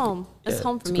home. It's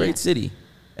home for me. It's a great city,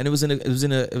 and it was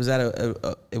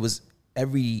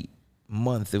every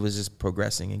month. It was just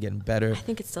progressing and getting better. I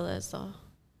think it still is though.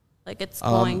 Like it's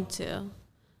going to.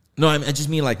 No, I just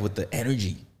mean like with the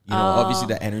energy. You know, obviously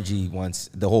the energy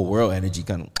once the whole world energy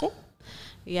kind of.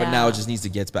 Yeah. But now it just needs to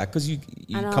get back because you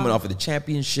coming off of the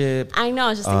championship. I know. I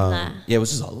was just thinking that. Yeah, it was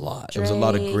just a lot. There was a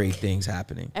lot of great things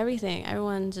happening.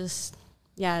 Everyone just.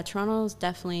 Yeah, Toronto's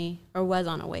definitely, or was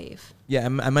on a wave. Yeah,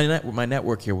 and my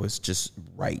network here was just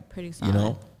right. Pretty solid. You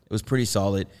know, it was pretty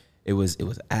solid. It was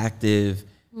active.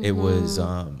 It was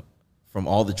from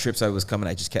all the trips I was coming,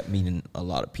 I just kept meeting a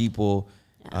lot of people.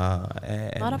 Yeah.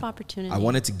 And a lot of opportunity. I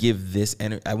wanted to give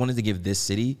this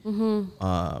city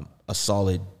a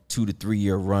solid 2 to 3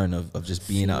 year run of just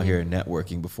being out here and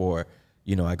networking before,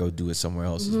 you know, I go do it somewhere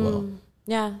else as well.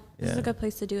 Yeah, this is a good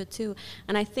place to do it too.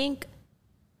 And I think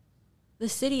the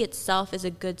city itself is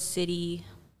a good city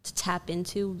to tap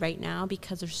into right now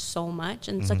because there's so much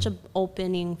and such an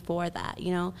opening for that,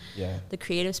 you know? Yeah. The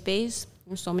creative space,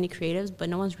 there's so many creatives, but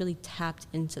no one's really tapped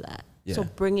into that. Yeah. So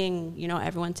bringing, you know,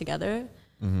 everyone together,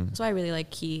 that's why I really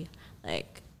like Key.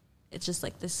 Like, it's just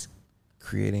like this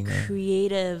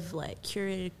creative, like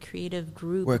curated creative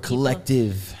group. We're a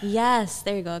collective. Yes,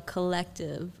 there you go. A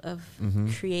collective of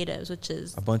creatives, which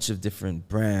is a bunch of different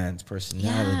brands,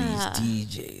 personalities,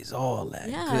 DJs, all that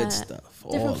good stuff.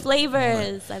 Different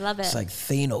flavors. I love it. It's like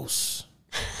Thanos.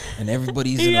 And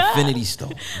everybody's an Infinity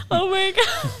Stone. Oh my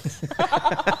god.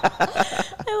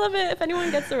 I love it. If anyone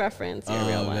gets the reference, you're a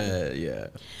real one. Man, yeah.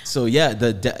 So yeah,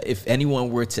 if anyone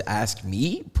were to ask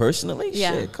me personally,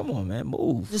 shit, come on, man,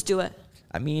 move. Just do it.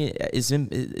 I mean, it's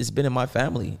been in my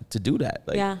family to do that.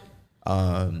 Like,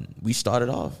 we started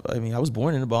off. I mean, I was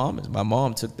born in the Bahamas. My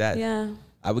mom took that. Yeah.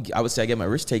 I would say I get my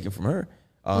risk taken from her.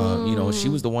 You know, she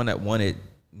was the one that wanted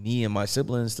me and my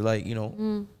siblings to, like, you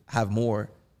know, have more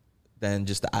than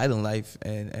just the island life.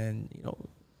 And you know,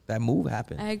 that move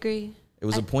happened. I agree. It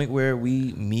was a point where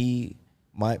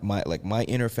my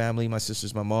inner family, my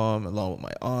sisters, my mom, along with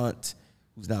my aunt,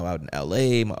 who's now out in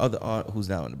LA, my other aunt who's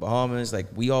now in the Bahamas, like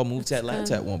we all moved to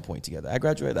Atlanta at one point together. I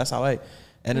graduated. That's how I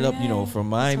ended up, from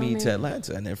Miami to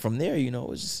Atlanta. And then from there, it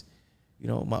was just,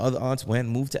 my other aunts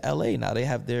moved to LA. Now they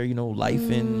have their, life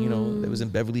in, they was in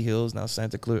Beverly Hills, now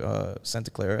Santa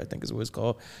Clara, I think is what it's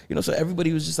called. So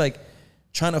everybody was just like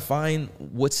trying to find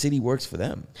what city works for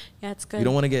them. Yeah, it's good. You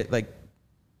don't want to get like,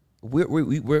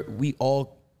 we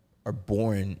all are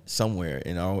born somewhere,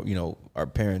 and our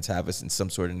parents have us in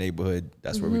some sort of neighborhood.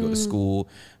 That's where we go to school,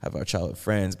 have our childhood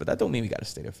friends. But that don't mean we got to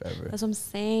stay there forever. That's what I'm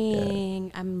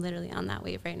saying. Yeah. I'm literally on that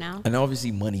wave right now. And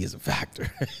obviously, money is a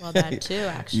factor. Well, that too,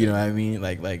 actually. You know what I mean?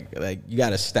 Like you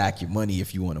got to stack your money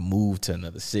if you want to move to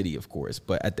another city, of course.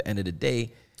 But at the end of the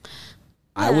day,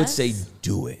 I would say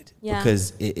do it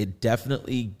because it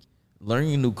definitely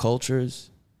learning new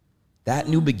cultures, that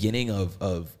new beginning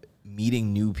of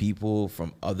meeting new people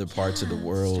from other parts of the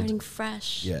world. Starting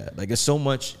fresh. Yeah. Like there's so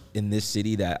much in this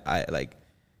city that I like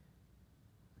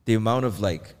the amount of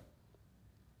like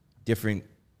different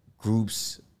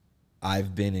groups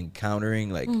I've been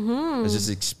encountering, like it's just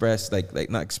expressed, like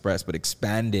not expressed, but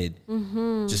expanded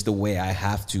just the way I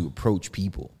have to approach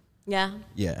people. Yeah.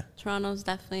 Yeah. Toronto's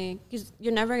definitely, because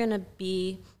you're never going to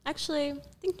be, actually, I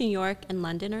think New York and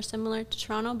London are similar to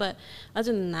Toronto, but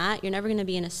other than that, you're never going to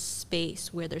be in a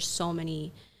space where there's so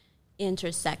many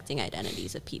intersecting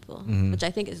identities of people, which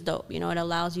I think is dope. It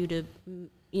allows you to,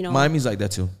 Miami's like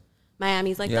that too.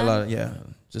 Miami's like that? A lot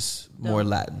of, just dope. More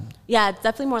Latin. Yeah, it's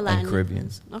definitely more Latin. And Caribbean.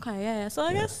 Okay, yeah. So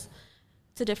I guess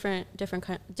it's a different.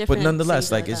 But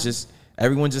nonetheless, like it's just,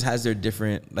 everyone just has their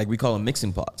different, like we call them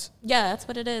mixing pots. Yeah, that's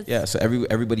what it is. Yeah, so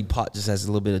everybody pot just has a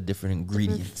little bit of different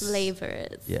ingredients. Different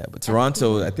flavors. Yeah, but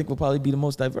Toronto, I think, will probably be the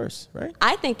most diverse, right?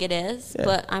 I think it is,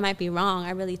 but I might be wrong.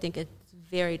 I really think it's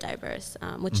very diverse,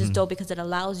 which is dope because it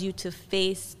allows you to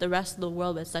face the rest of the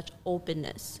world with such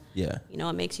openness. Yeah.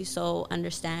 It makes you so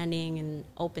understanding and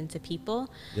open to people.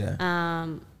 Yeah.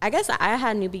 I guess I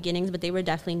had new beginnings, but they were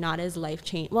definitely not as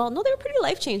life-changing. Well, no, they were pretty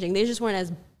life-changing. They just weren't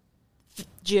as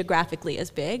geographically as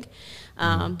big.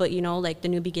 But, like the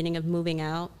new beginning of moving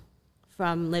out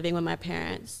from living with my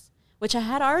parents, which I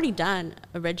had already done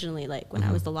originally, like when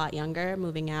I was a lot younger,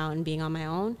 moving out and being on my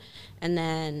own. And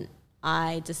then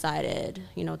I decided,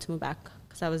 to move back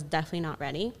because I was definitely not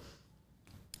ready.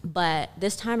 But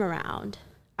this time around,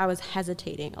 I was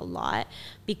hesitating a lot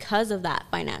because of that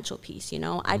financial piece,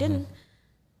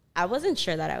 I wasn't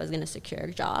sure that I was going to secure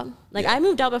a job. Like I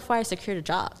moved out before I secured a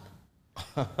job,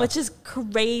 which is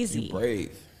crazy. You're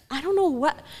brave. I don't know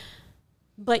what,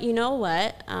 but you know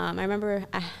what? I remember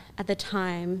at the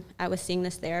time I was seeing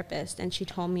this therapist and she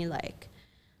told me like,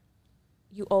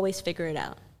 you always figure it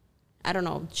out. I don't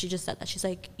know. She just said that. She's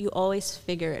like, you always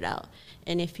figure it out.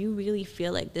 And if you really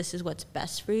feel like this is what's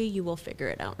best for you, you will figure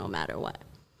it out no matter what.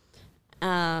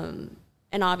 And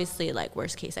obviously, like,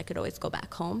 worst case, I could always go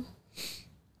back home,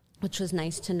 which was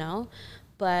nice to know.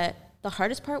 But the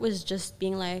hardest part was just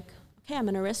being like, okay, I'm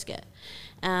going to risk it.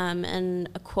 And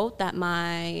a quote that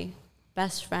my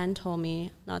best friend told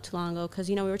me not too long ago, because,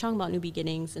 we were talking about new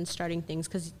beginnings and starting things,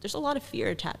 because there's a lot of fear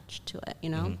attached to it,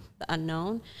 the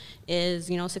unknown is,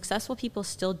 successful people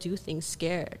still do things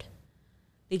scared.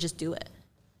 They just do it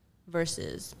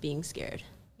versus being scared,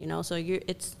 so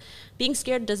it's being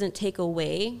scared isn't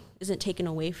taken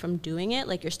away from doing it.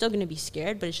 Like you're still going to be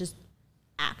scared, but it's just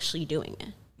actually doing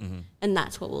it. And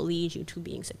that's what will lead you to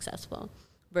being successful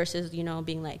versus,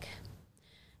 being like,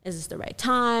 is this the right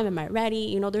time? Am I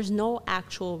ready? There's no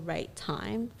actual right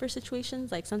time for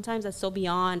situations. Like sometimes that's so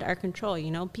beyond our control.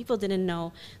 People didn't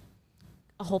know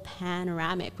a whole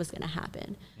panoramic was going to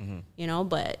happen,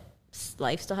 but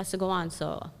life still has to go on.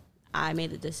 So I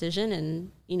made the decision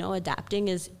and, adapting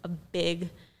is a big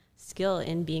skill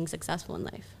in being successful in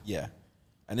life. Yeah.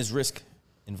 And there's risk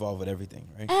involved with everything,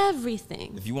 right?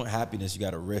 Everything. If you want happiness, you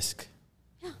got to risk.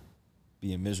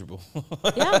 Being miserable.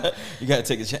 Yeah. You gotta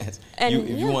take a chance. And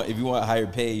if you want higher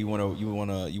pay, you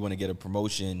wanna get a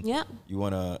promotion. Yeah. You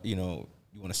wanna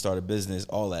start a business,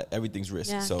 all that. Everything's risk.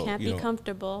 Yeah, So can't be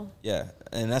comfortable. Yeah.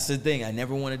 And that's the thing. I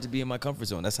never wanted to be in my comfort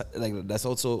zone. That's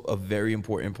also a very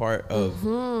important part of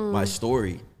my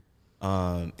story.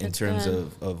 In terms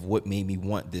of what made me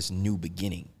want this new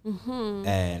beginning.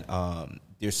 And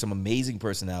there's some amazing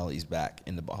personalities back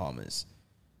in the Bahamas.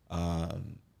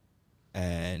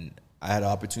 And I had an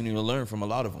opportunity to learn from a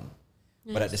lot of them.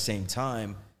 Nice. But at the same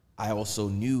time, I also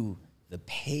knew the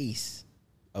pace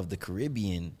of the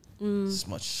Caribbean is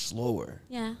much slower.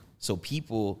 Yeah. So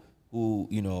people who,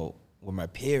 were my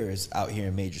peers out here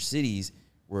in major cities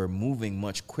were moving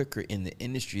much quicker in the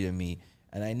industry than me.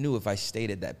 And I knew if I stayed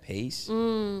at that pace,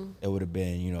 it would have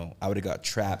been, you know, I would have got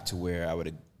trapped to where I would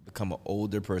have become an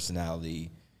older personality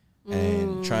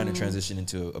and trying to transition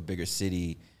into a bigger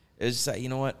city. It's just like, you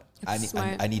know what? I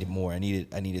needed more. I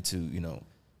needed to, you know,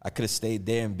 I could have stayed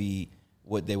there and be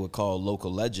what they would call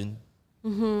local legend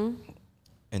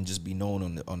and just be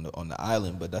known on the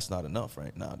island. But that's not enough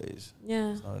right nowadays.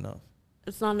 Yeah. It's not enough.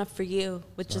 It's not enough for you,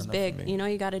 which is big. You know,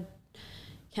 you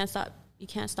can't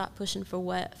stop pushing for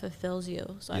what fulfills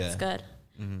you. So that's good.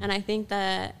 And I think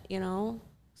that, you know,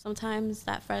 sometimes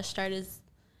that fresh start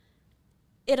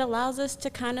it allows us to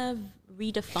kind of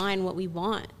redefine what we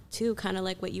want too. Kind of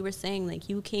like what you were saying, like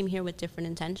you came here with different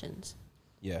intentions.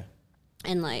 Yeah.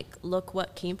 And like, look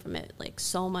what came from it. Like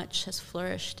so much has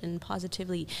flourished and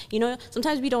positively, you know,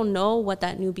 sometimes we don't know what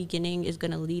that new beginning is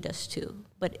going to lead us to,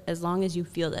 but as long as you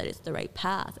feel that it's the right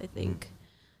path, I think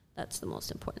that's the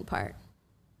most important part.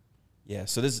 Yeah.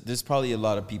 So there's probably a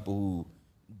lot of people who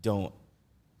don't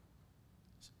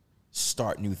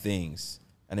start new things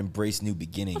and embrace new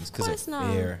beginnings because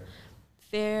of fear.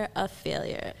 Fear of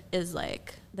failure is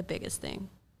like the biggest thing.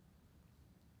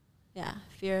 Yeah.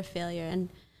 Fear of failure. And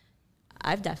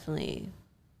I've definitely,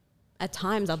 at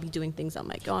times, I'll be doing things I'm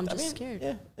like, I'm just scared.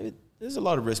 Yeah, there's a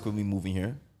lot of risk with me moving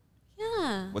here.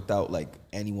 Yeah. Without, like,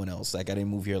 anyone else. Like, I didn't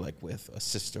move here, like, with a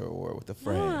sister or with a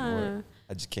friend. Or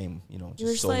I just came, you know,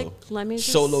 just solo. Like, let me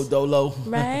just... Solo dolo.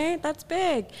 Right? That's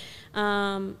big.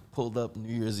 Pulled up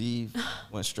New Year's Eve,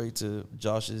 went straight to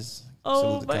Josh's.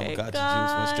 Oh, my gosh.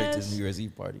 Juice, went straight to the New Year's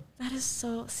Eve party. That is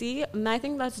so... See? And I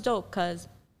think that's dope, because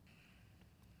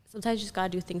sometimes you just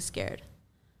got to do things scared.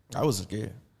 I wasn't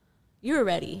scared. You were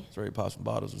ready. It's already popped some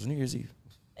bottles. It was New Year's Eve.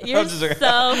 You're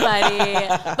so funny.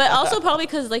 But also probably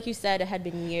because, like you said, it had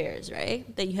been years,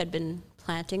 right? That you had been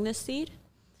planting this seed.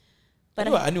 But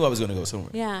I knew I was going to go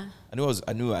somewhere. Yeah.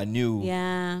 I knew.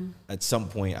 Yeah. At some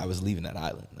point I was leaving that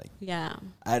island. Like. Yeah.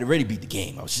 I had already beat the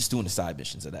game. I was just doing the side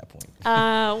missions at that point.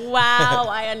 Wow.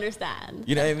 I understand.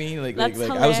 You know what I mean? Like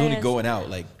I was only going out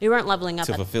like. You weren't leveling up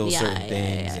to fulfill certain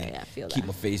things and keep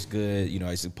my face good. You know,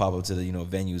 I used to pop up to the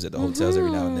venues at the hotels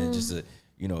every now and then just to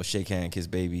shake hand, kiss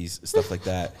babies, stuff like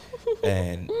that.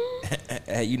 and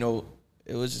you know,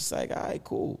 it was just like, all right,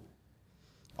 cool.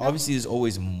 Obviously, there's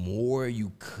always more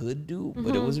you could do,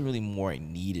 but it wasn't really more I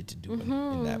needed to do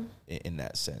in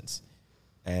that sense.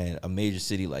 And a major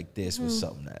city like this was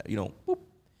something that, you know, boop.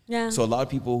 Yeah. So a lot of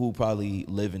people who probably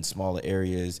live in smaller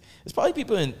areas, there's probably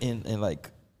people in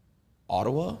like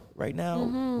Ottawa right now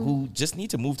who just need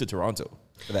to move to Toronto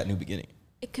for that new beginning.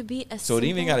 It could be so it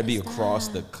even got to be across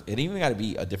it even got to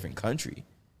be a different country.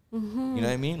 You know what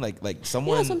I mean? Like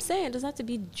someone. Yeah, that's what I'm saying. It doesn't have to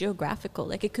be geographical.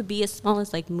 Like it could be as small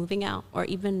as like moving out, or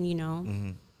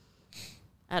even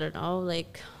I don't know,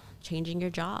 like changing your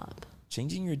job,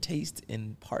 changing your taste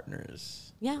in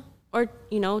partners. Yeah, or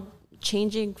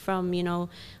changing from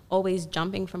always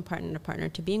jumping from partner to partner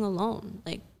to being alone.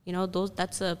 Like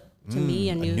that's to me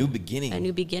a new beginning. A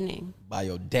new beginning by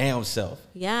your damn self.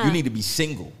 Yeah, you need to be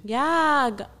single. Yeah,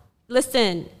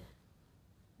 listen,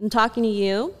 I'm talking to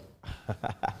you.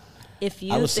 If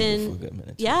you've been, for a good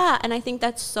minute, yeah, and I think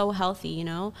that's so healthy.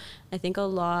 I think a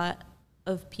lot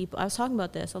of people. I was talking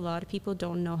about this. A lot of people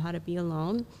don't know how to be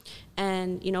alone,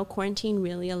 and quarantine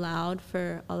really allowed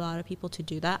for a lot of people to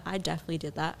do that. I definitely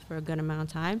did that for a good amount of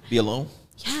time. Be alone?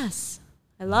 Yes,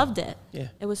 I loved it. Yeah,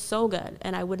 it was so good,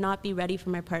 and I would not be ready for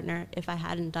my partner if I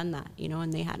hadn't done that.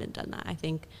 And they hadn't done that. I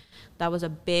think that was a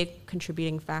big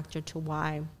contributing factor to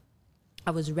why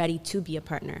I was ready to be a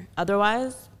partner.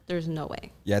 Otherwise, there's no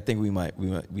way. Yeah, I think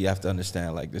we have to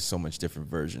understand, like, there's so much different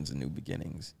versions of new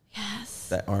beginnings. Yes.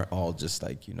 That aren't all just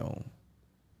like,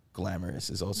 glamorous.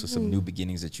 There's also some new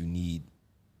beginnings that you need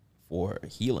for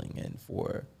healing and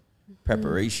for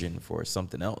preparation for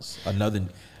something else. A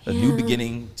new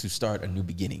beginning to start a new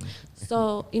beginning.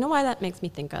 So, why that makes me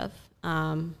think of?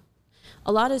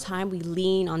 A lot of the time we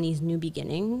lean on these new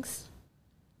beginnings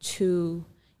to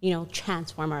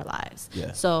transform our lives.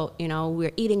 Yeah. So,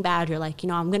 we're eating bad. You're like,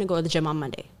 I'm going to go to the gym on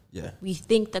Monday. Yeah. We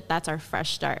think that that's our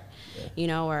fresh start,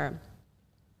 or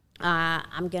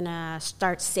I'm going to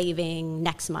start saving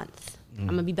next month. I'm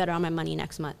going to be better on my money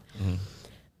next month.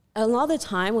 A lot of the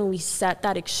time when we set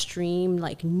that extreme,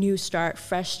 like, new start,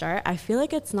 fresh start, I feel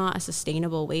like it's not a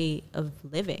sustainable way of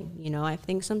living. I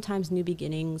think sometimes new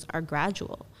beginnings are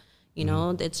gradual.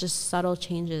 It's just subtle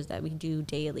changes that we do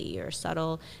daily, or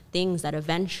subtle things that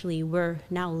eventually we're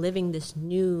now living this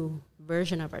new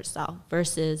version of ourselves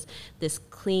versus this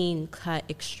clean cut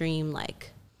extreme,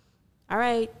 like, all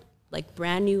right, like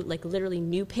brand new, like literally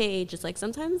new page. It's like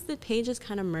sometimes the pages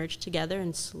kind of merge together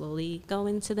and slowly go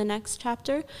into the next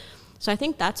chapter. So I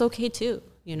think that's okay too,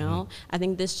 you know? I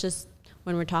think this just,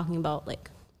 when we're talking about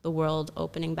like the world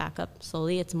opening back up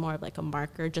slowly, it's more of like a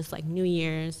marker, just like New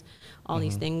Year's, all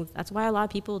these things. That's why a lot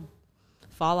of people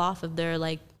fall off of their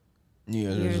like New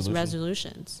Year's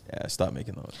resolutions. Yeah, stop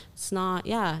making those. It's not,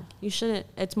 you shouldn't,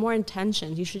 it's more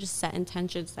intentions. You should just set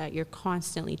intentions that you're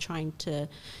constantly trying to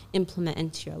implement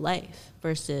into your life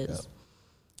versus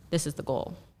this is the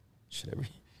goal. Shit,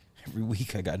 every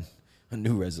week I got a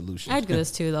new resolution. I'd do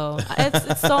this too, though.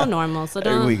 It's so normal. So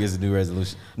every week is a new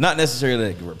resolution. Not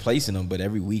necessarily like replacing them, but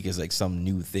every week is like some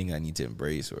new thing I need to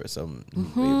embrace or some new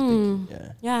way of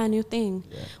thinking. Yeah, a new thing,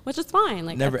 which is fine.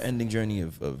 Like never-ending journey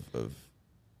of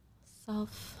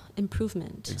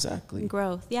self-improvement. Exactly.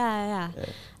 Growth. Yeah.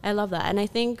 I love that. And I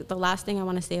think the last thing I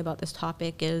want to say about this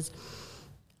topic is,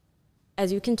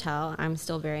 as you can tell, I'm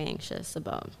still very anxious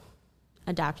about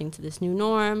adapting to this new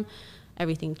norm,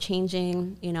 everything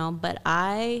changing, you know, but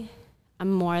I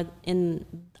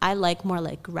like more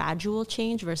like gradual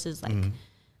change versus like,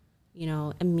 you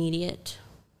know, immediate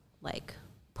like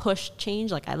push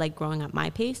change. Like I like growing at my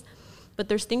pace, but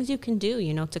there's things you can do,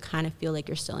 you know, to kind of feel like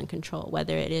you're still in control,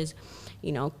 whether it is,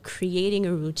 you know, creating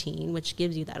a routine, which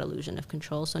gives you that illusion of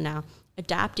control. So now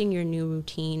adapting your new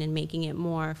routine and making it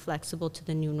more flexible to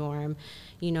the new norm,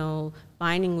 you know,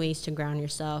 finding ways to ground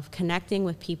yourself, connecting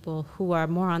with people who are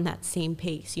more on that same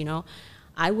pace, you know.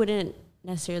 I wouldn't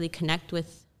necessarily connect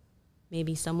with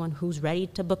maybe someone who's ready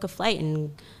to book a flight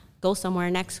and go somewhere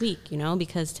next week, you know,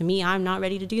 because to me, I'm not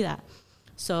ready to do that.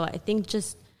 So I think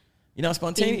just... You're not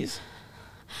spontaneous?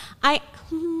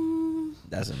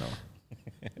 That's a no.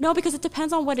 No, because it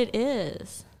depends on what it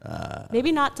is.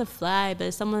 Maybe not to fly, but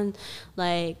if someone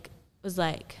like was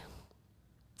like,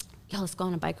 yo, let's go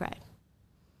on a bike ride.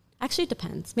 Actually, it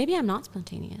depends. Maybe I'm not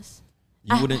spontaneous.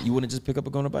 You wouldn't just pick up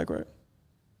and go on a bike ride?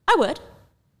 I would,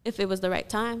 if it was the right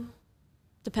time.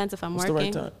 Depends if I'm working.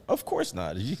 What's the right time? Of course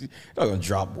not. You're not gonna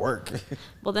drop work.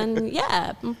 Well, then,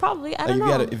 yeah, probably. I don't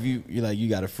know. If you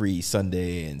got a free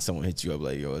Sunday and someone hits you up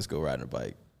like, yo, let's go ride on a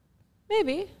bike.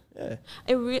 Maybe. Yeah.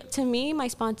 To me, my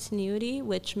spontaneity,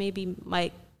 which maybe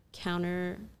might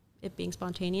counter it being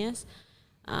spontaneous,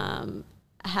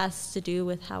 has to do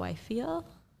with how I feel.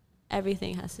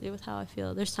 Everything has to do with how I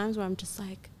feel. There's times where I'm just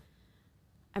like,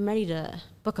 I'm ready to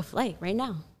book a flight right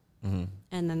now. And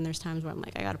then there's times where I'm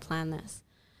like, I got to plan this.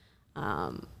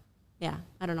 Yeah,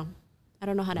 I don't know. I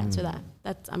don't know how to answer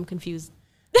that. I'm confused.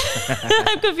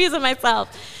 I'm confused with myself.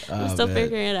 I'm still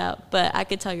figuring it out. But I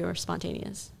could tell you're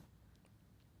spontaneous.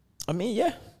 I mean,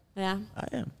 yeah. Yeah.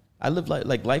 I am. I live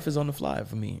like life is on the fly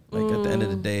for me. Like at the end of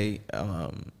the day,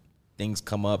 things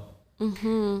come up,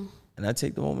 and I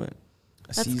take the moment.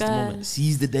 I seize the moment.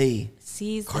 Seize the day.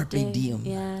 Carpe diem.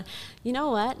 Yeah. You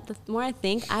know what? The more I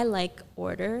think, I like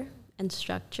order and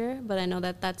structure, but I know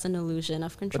that that's an illusion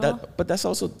of control. But that's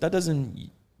also, that doesn't,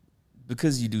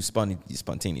 because you do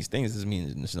spontaneous things, doesn't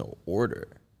mean there's no order.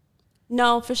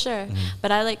 No, for sure.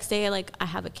 But I like say like I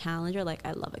have a calendar. Like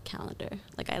I love a calendar.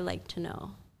 Like I like to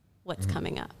know what's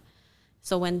coming up.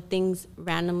 So when things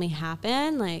randomly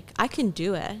happen, like I can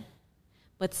do it,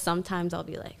 but sometimes I'll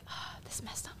be like, oh, this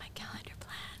messed up my calendar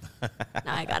plan.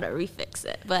 Now I gotta refix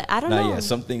it. But I don't know. Yeah,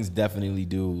 some things definitely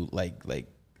do, like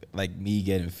me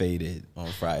getting faded on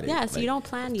Friday. Yeah, so you don't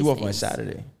plan these things. Threw off my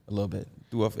Saturday a little bit.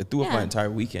 It threw off my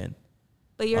entire weekend.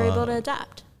 But you're able to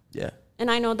adapt. Yeah. And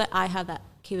I know that I have that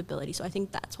capability, so I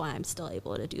think that's why I'm still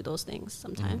able to do those things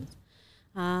sometimes.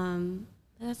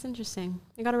 That's interesting.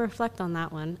 I got to reflect on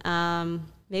that one.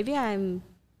 Maybe I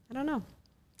don't know.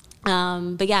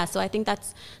 But yeah, so I think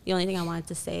that's the only thing I wanted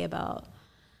to say about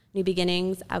new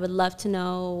beginnings. I would love to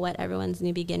know what everyone's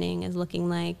new beginning is looking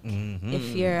like.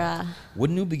 If you're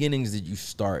what new beginnings did you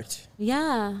start?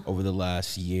 Yeah. Over the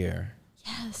last year?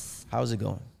 Yes. How's it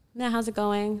going? Yeah, how's it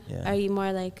going? Yeah. Are you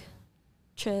more like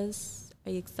Triz?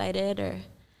 Are you excited, or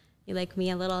you like me,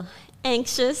 a little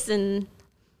anxious and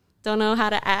don't know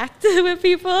how to act with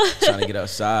people? Trying to get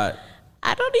outside.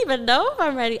 I don't even know if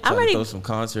I'm ready. I'm ready to throw some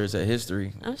concerts at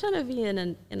History. I'm trying to be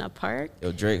in a park.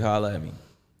 Yo, Drake, holla at me.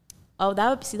 Oh,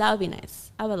 that would be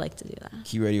nice. I would like to do that.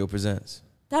 Key Radio presents.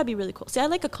 That would be really cool. See, I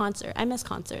like a concert. I miss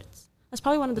concerts. That's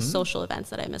probably one of the social events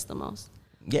that I miss the most.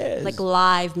 Yes. Like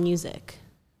live music.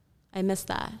 I miss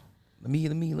that. Let me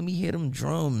hear them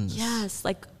drums. Yes,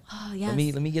 like yes.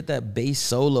 Let me get that bass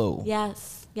solo.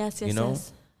 Yes. You know?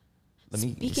 Yes. Let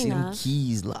me Speaking see them of,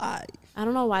 keys live. I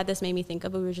don't know why this made me think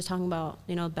of, but we were just talking about,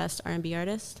 best R&B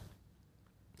artist.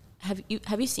 Have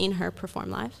you seen her perform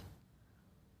live?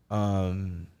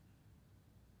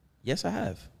 Yes, I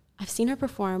have. I've seen her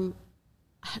perform.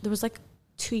 There was like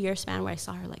 2-year span where I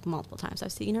saw her like multiple times.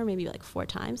 I've seen her maybe like 4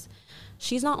 times.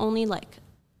 She's not only like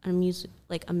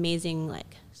like amazing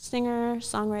like singer,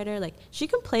 songwriter. Like she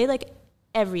can play like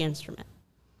every instrument.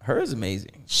 Her is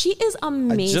amazing. She is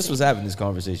amazing. I just was having this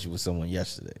conversation with someone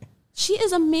yesterday. She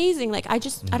is amazing. Like I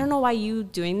don't know why you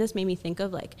doing this made me think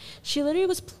of like she literally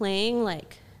was playing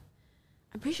like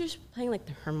I'm pretty sure she was playing like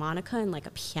the harmonica and like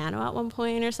a piano at one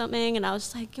point or something, and I was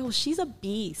just like, yo, she's a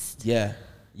beast. Yeah.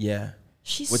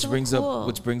 She's Which so brings cool.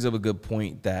 up a good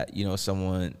point that, you know,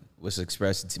 someone was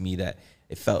expressing to me that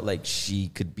it felt like she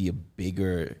could be a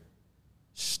bigger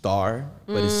star,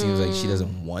 but it seems like she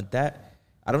doesn't want that.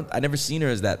 I never seen her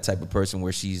as that type of person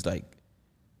where she's like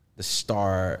the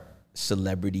star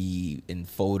celebrity in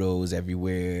photos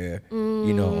everywhere,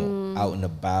 you know, out and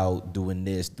about, doing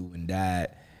this, doing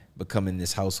that, becoming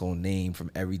this household name from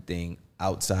everything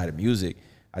outside of music.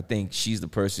 I think she's the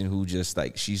person who just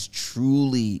like, she's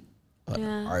truly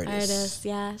an artist.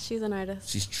 Yeah, she's an artist.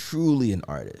 She's truly an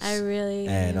artist. I really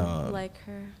like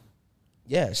her.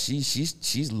 Yeah,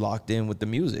 she's locked in with the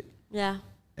music. Yeah.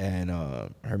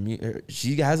 And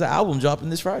she has an album dropping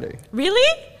this Friday.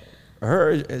 Really?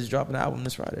 Her is dropping an album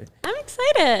this Friday. I'm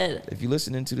excited. If you're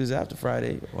listening to this after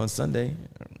Friday, on Sunday,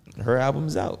 her album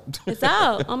is out. It's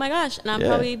out. Oh my gosh. And I'm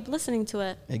probably listening to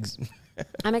it.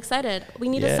 I'm excited. We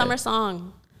need a summer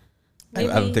song. I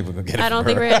don't think we're going to get it I don't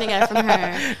think we're going to get it from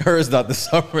her. Her is not the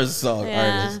summer song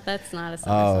artist. That's not a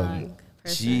summer song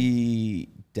person. She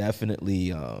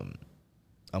definitely, I'm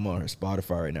on her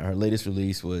Spotify right now. Her latest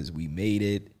release was We Made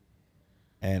It.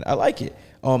 And I like it.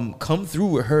 Come Through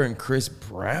with her and Chris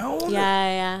Brown.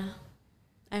 Yeah.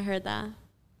 I heard that.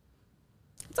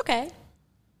 It's okay.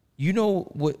 You know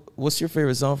what's your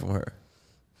favorite song from her?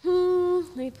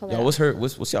 Let me pull it up.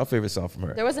 What's y'all favorite song from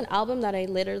her? There was an album that I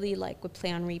literally like would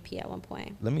play on repeat at one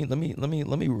point. Let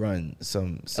me run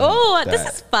some Oh, this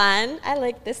is fun. I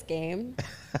like this game.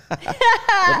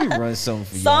 Let me run some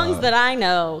for you. Songs that I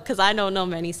know, because I don't know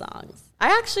many songs.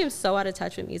 I actually am so out of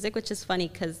touch with music, which is funny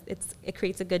because it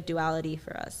creates a good duality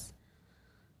for us.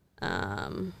 Let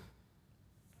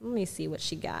me see what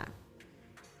she got.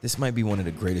 This might be one of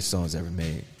the greatest songs ever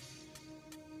made.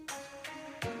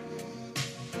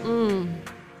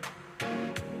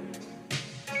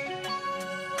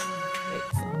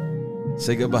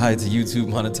 Say goodbye to YouTube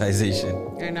monetization.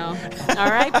 I know.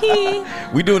 R.I.P.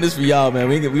 We doing this for y'all, man.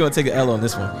 We gonna take an L on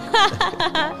this one. It's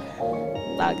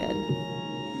all good.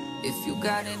 If you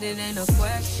got it, it ain't a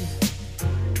question.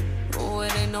 Oh,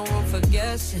 it ain't no room for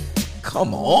guessing.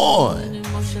 Come on.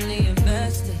 Emotionally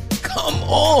invested. Come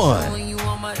on. When you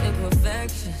want my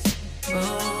imperfections.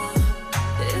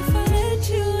 If I let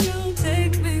you, don't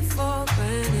take me for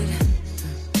granted.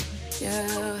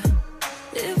 Yeah.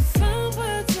 If I'm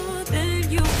worth more than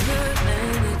you could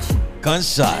manage.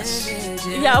 Gunshots.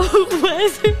 Yeah, what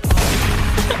is it?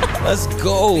 Let's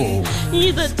go.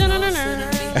 He's a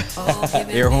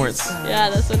Air horns. Yeah,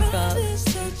 that's what it's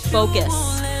called. Focus.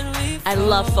 I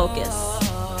love Focus.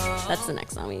 That's the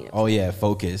next song we need. Oh yeah,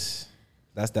 Focus.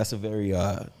 That's a very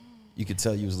you could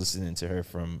tell you was listening to her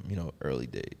from, you know, early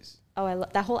days. Oh, I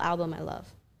love that whole album. I love.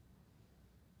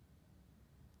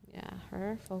 Yeah,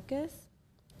 her Focus.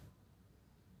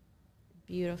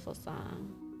 Beautiful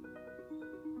song.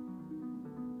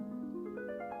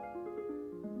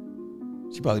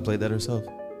 She probably played that herself.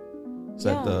 Is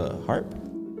that the harp?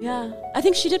 Yeah, I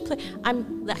think she did play.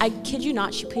 I kid you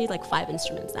not, she played like 5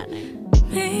 instruments that night.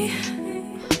 Me,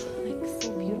 Like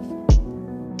so beautiful.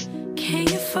 can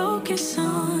you focus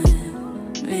on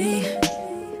me?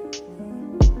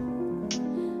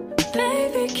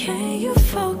 Baby, can you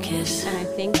focus? And I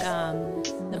think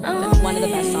one of the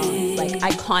best songs, like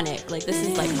iconic, like this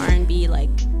is like R&B, like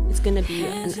it's gonna be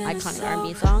an iconic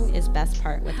R&B song, is Best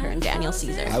Part with her and Daniel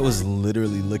Caesar. I was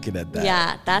literally looking at that.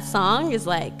 Yeah, that song is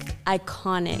like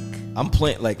iconic. I'm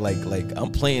playing like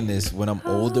I'm playing this when I'm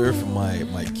older for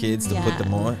my kids to put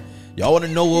them on. Y'all want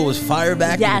to know what was fire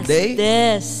back in the day?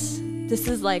 This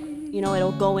is like, you know,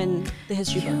 it'll go in the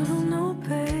history books.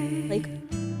 Like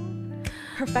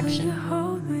perfection.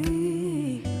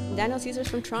 Daniel Caesar's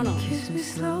from Toronto.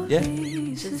 Yeah,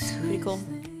 Which is pretty cool.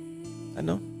 I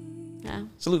know. Yeah.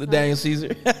 Salute to Daniel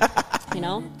Caesar. You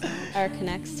know, our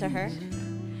connects to her.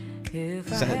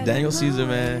 Daniel Caesar,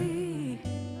 man.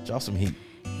 Drop some heat.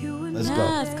 Let's go.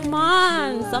 Yes, come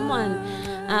on,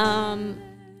 someone.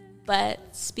 But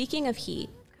speaking of heat,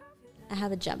 I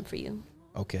have a gem for you.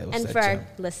 Okay, what's And that for gem? our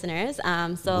listeners,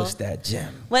 What's that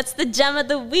gem? what's the gem of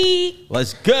the week?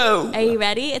 Let's go. Are you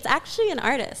ready? It's actually an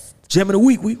artist. Gem of the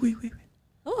week. Week.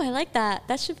 Oh, I like that.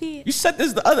 That should be. You said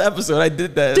this the other episode. I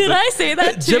did that. Did I say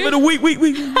that too? Gem of the week. Week.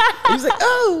 He's like,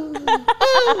 oh.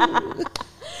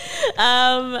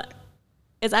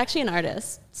 It's actually an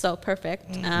artist, so perfect.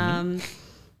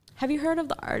 Have you heard of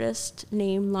the artist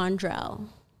named Londrelle?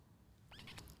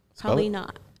 Spell Probably it.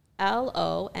 not.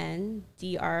 Londrelle.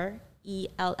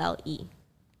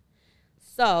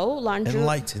 So Londrelle.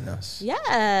 Enlighten us.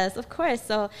 Yes, of course.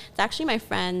 So it's actually my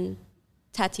friend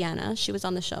Tatiana. She was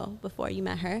on the show before you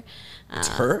met her. It's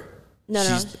her? No,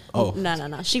 She's- oh.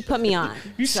 no. She put me on.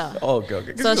 So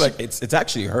Okay. So So like, it's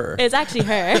actually her. it's actually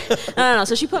her. No.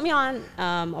 So she put me on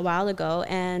a while ago,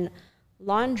 and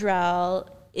Londrelle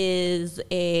he's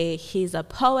a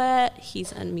poet,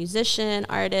 he's a musician,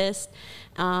 artist.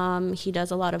 He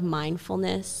does a lot of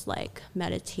mindfulness, like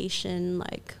meditation,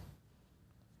 like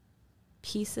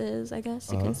pieces, I guess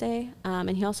you can say. And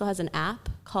he also has an app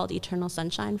called Eternal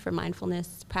Sunshine for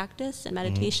mindfulness practice and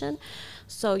meditation.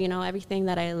 So, everything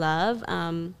that I love.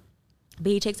 But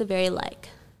he takes a very like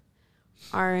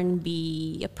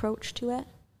R&B approach to it.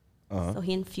 So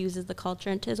he infuses the culture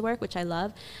into his work, which I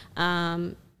love.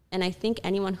 And I think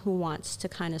anyone who wants to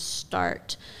kind of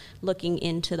start looking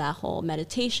into that whole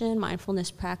meditation,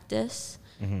 mindfulness practice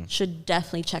should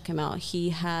definitely check him out.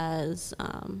 He has,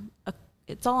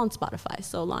 it's all on Spotify.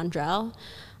 So Londrelle,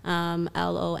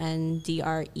 Londrelle,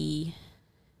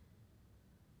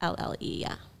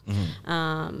 yeah.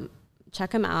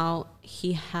 Check him out.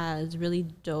 He has really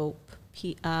dope,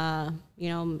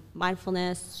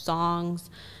 mindfulness songs,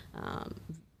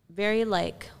 very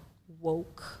like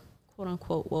woke, quote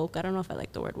unquote woke. I don't know if I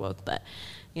like the word woke, but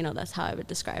that's how I would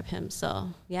describe him. So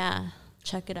yeah,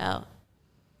 check it out.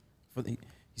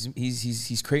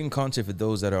 He's creating content for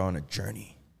those that are on a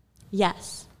journey,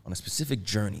 Yes. on a specific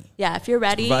journey. Yeah. If you're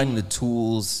ready. Providing the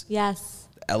tools, Yes.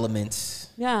 the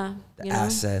elements, Yeah. the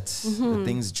assets, the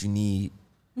things that you need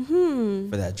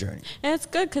for that journey. And it's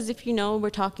good because if we're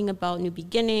talking about new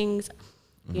beginnings,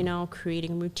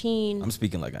 creating routine. I'm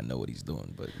speaking like I know what he's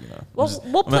doing, but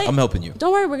I'm helping you.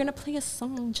 Don't worry, we're gonna play a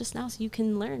song just now so you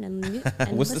can learn and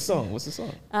What's the listen.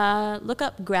 song? Look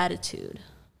up "Gratitude"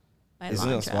 by Isn't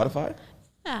it on Londrelle. Spotify?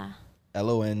 Yeah,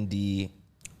 LOND.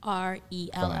 RELL.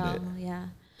 Find Yeah.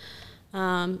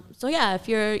 So yeah, if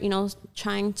you're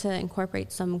trying to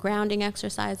incorporate some grounding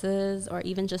exercises or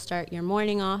even just start your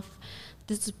morning off,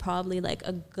 this is probably like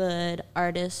a good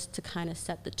artist to kind of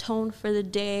set the tone for the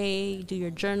day. Do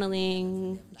your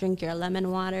journaling, drink your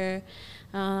lemon water.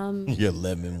 Your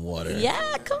lemon water.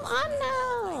 Yeah, come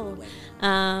on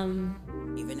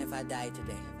now. Even if I die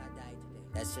today,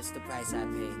 that's just the price I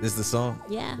pay. This is the song?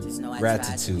 Yeah. Just know I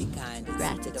Gratitude. try to be kind and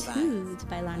seek the divine Gratitude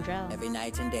by Londrelle. every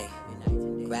night and day.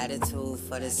 Gratitude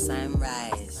for the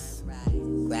sunrise.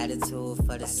 Gratitude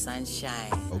for the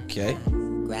sunshine. Okay.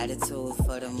 Gratitude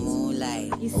for the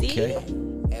moonlight. You see? Okay.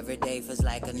 Every day feels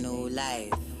like a new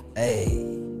life.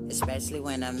 Hey. Especially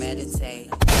when I meditate.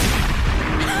 Take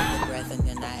a breath and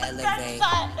then I elevate.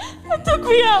 That took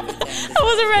me out. I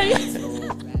wasn't ready.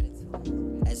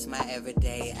 That's my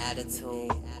everyday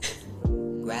attitude.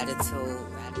 Gratitude.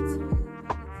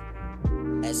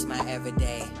 That's my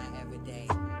everyday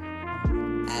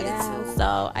Yeah. attitude.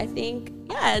 So I think,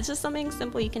 it's just something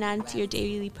simple you can add into your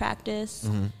daily practice.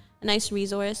 A nice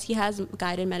resource. He has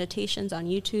guided meditations on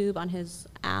YouTube on his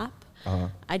app.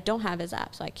 I don't have his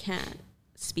app, so I can't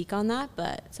speak on that,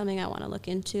 but it's something I want to look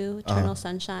into. Eternal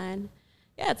Sunshine.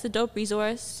 Yeah, it's a dope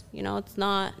resource. It's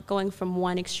not going from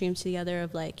one extreme to the other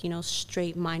of like,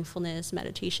 straight mindfulness,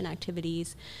 meditation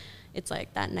activities. It's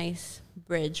like that nice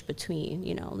bridge between,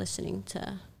 listening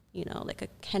to, like a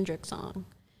Kendrick song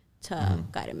to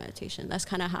guided meditation. That's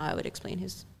kind of how I would explain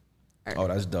his art. Oh,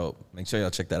 that's dope. Make sure y'all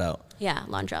check that out. Yeah,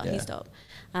 Londrelle, Yeah. he's dope.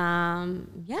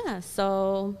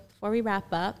 So before we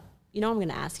wrap up, I'm going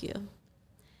to ask you,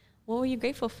 what were you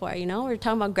grateful for? We're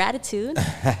talking about gratitude.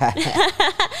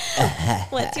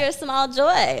 What's your small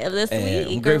joy of this And week?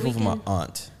 I'm grateful for my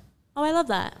aunt. Oh, I love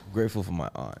that. Grateful for my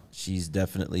aunt. She's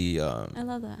definitely I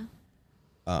love that.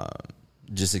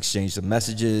 just exchanged some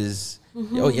messages.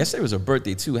 Oh, yesterday was her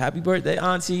birthday too. Happy birthday,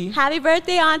 auntie. Happy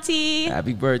birthday, Auntie.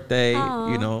 Happy birthday.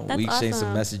 Aw, that's we exchanged some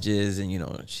awesome. messages,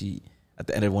 and she at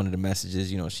the end of one of the messages,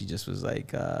 she just was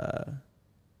like,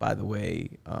 by the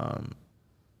way,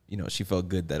 she felt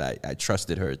good that I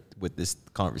trusted her with this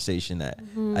conversation that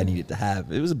I needed to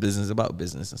have. It was about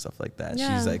business and stuff like that.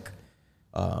 Yeah. She's like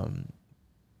a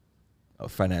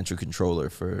financial controller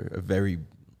for a very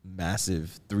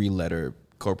massive 3-letter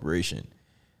corporation.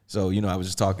 So, I was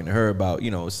just talking to her about,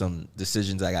 some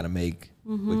decisions I got to make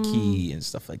with Key and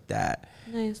stuff like that.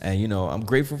 Nice. And, I'm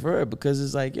grateful for her because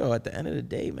it's like, at the end of the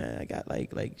day, man, I got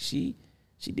like she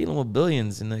dealing with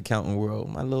billions in the accounting world.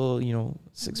 My little,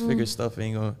 6-figure stuff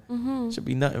ain't gonna, should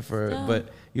be nothing for her. Yeah.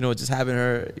 But, just having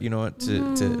her,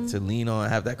 to lean on,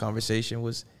 have that conversation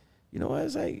was,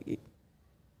 it's like,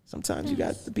 sometimes you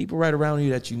got the people right around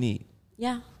you that you need.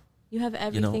 Yeah. You have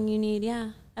everything you need.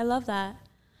 Yeah, I love that.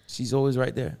 She's always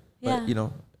right there. Yeah. But, you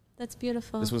know, That's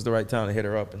beautiful. this was the right time to hit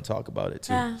her up and talk about it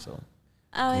too. Yeah. So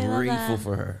I love grateful that.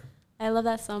 for her. I love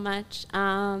that so much.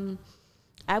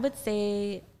 I would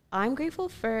say I'm grateful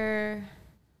for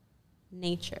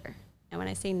nature. And when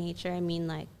I say nature, I mean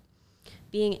like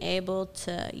being able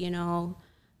to, you know,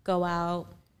 go out.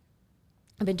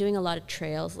 I've been doing a lot of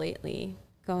trails lately,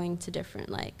 going to different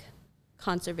like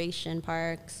conservation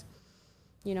parks,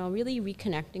 you know, really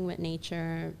reconnecting with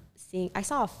nature. I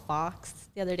saw a fox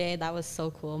the other day. That was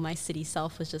so cool. My city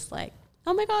self was just like,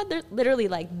 oh my God, they're literally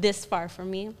like this far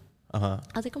from me. I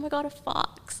was like, oh my God, a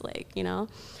fox, like, you know.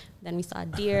 Then we saw a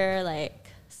deer, like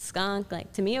skunk.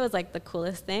 Like, to me, it was like the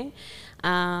coolest thing.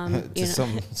 To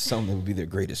some that would be their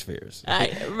greatest fears.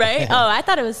 Right? Oh, I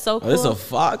thought it was so cool. Oh, this is a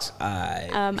fox?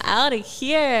 Out of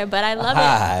here, but I love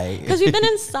it because we've been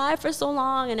inside for so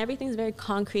long and everything's very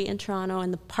concrete in Toronto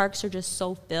and the parks are just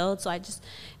so filled. So it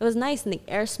was nice and the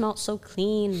air smelled so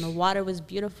clean and the water was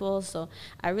beautiful. So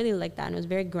I really liked that and it was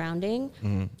very grounding.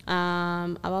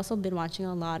 I've also been watching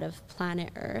a lot of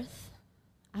Planet Earth.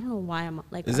 I don't know why I'm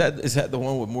like. Is that the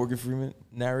one with Morgan Freeman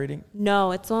narrating?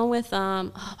 No, it's the one with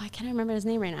why can't I remember his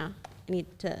name right now?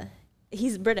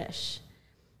 He's British.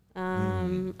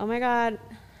 Oh my God.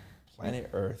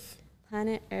 Planet Earth.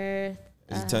 Planet Earth.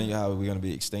 Is it telling you how we're gonna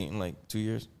be extinct in like 2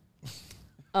 years?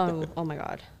 Oh my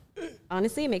God.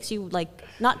 Honestly, it makes you like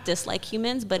not dislike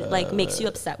humans, but like makes you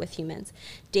upset with humans.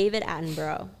 David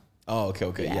Attenborough. Oh,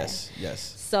 okay. Yeah. Yes.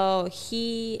 So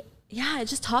it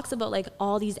just talks about like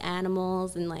all these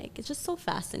animals and like it's just so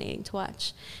fascinating to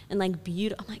watch and like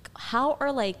beautiful. I'm like, how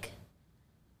are like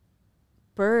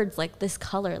birds like this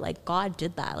color? Like God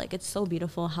did that. Like it's so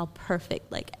beautiful how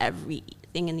perfect like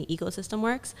everything in the ecosystem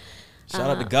works. Shout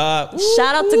out to God.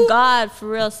 Shout out to God for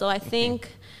real. So I think,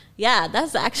 yeah,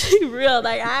 that's actually real.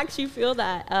 Like I actually feel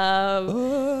that.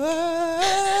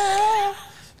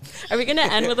 Are we gonna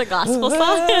end with a gospel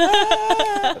song?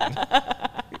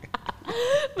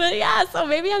 But yeah, so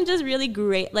maybe I'm just really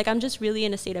great. Like I'm just really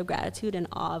in a state of gratitude and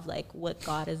awe of like what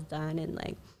God has done and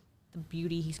like the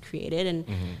beauty He's created. And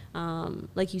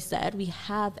like you said, we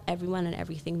have everyone and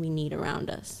everything we need around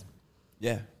us.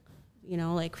 Yeah. You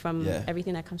know, like from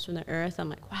everything that comes from the earth. I'm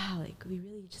like, wow, like we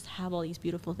really just have all these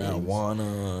beautiful things.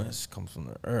 Marijuana comes from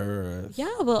the earth. Yeah,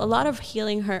 well, a lot of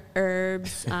healing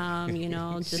herbs, you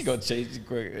know. She's going to change it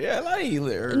quick. Yeah, a lot of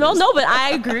healing herbs. No, but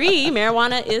I agree.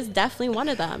 Marijuana is definitely one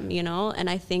of them, you know,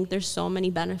 and I think there's so many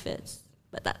benefits.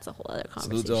 But that's a whole other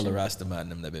conversation. Salute to all the Rastaman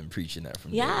them that have been preaching that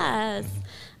from yes.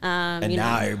 And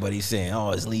now everybody's saying,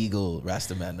 oh, it's legal.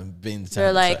 Rastaman them been.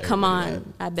 They're like, come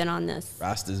on, I've been on this.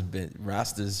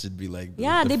 Rastas should be like,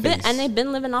 they've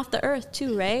been living off the earth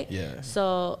too, right? Yeah.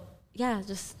 So yeah,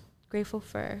 just grateful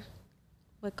for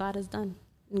what God has done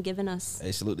and given us.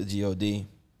 Hey, salute to God.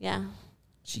 Yeah.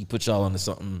 She put y'all onto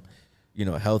something, you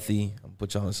know, healthy. I'm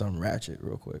put y'all on something ratchet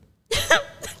real quick.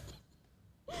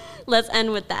 Let's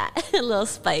end with that. A little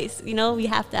spice. You know, we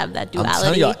have to have that duality. I'm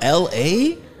telling y'all,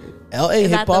 LA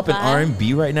hip hop and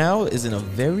R&B right now is in a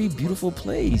very beautiful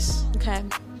place. Okay.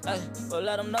 Yeah,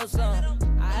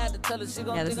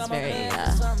 this is very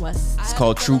West. It's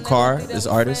called True Car, this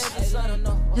artist.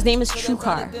 His name is True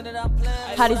Car.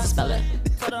 How does he spell it?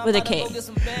 With a K. He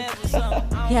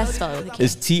has to spell it with a K.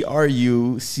 It's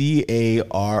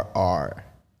TRUCARR.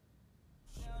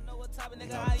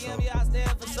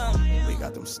 We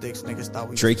got them sticks, niggas thought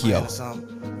we Drakeo.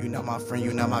 You not my friend,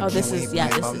 you not my this is him.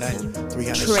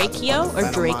 Drakeo or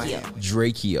Drakeo?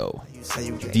 Drakeo.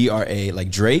 DRA,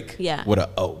 like Drake? Yeah. With a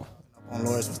O.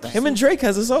 Him and Drake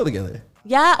has a song together.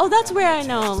 Yeah. Oh, that's where I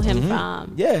know him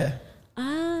from. Yeah.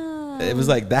 Ah. It was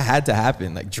like, that had to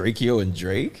happen. Like Drakeo and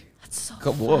Drake. That's so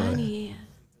Come funny.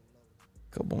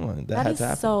 Come on. That That had is to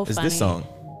happen. so It's funny. this song.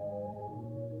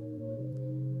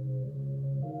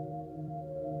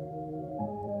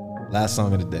 Last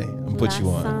song of the day. I'm put you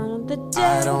Last on. song of the day.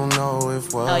 I don't know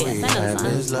if what we yes, I know the have song.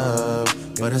 is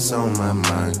love, but it's on my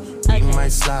mind. Okay. We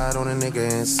might slide on a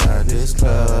nigga inside this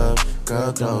club.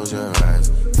 Girl, close your eyes.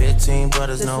 15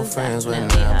 brothers, This no is friends when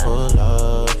definitely I pull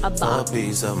up. a For bop. a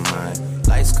piece of mine.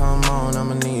 Lights come on,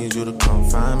 I'ma need you to come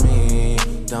find me.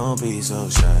 Don't be so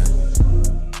shy.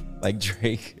 Like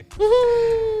Drake.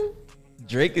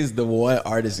 Drake is the one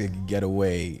artist that can get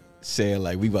away saying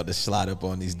like, we about to slide up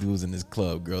on these dudes in this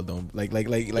club, girl. Don't like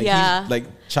Yeah. he's like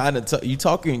trying to you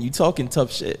talking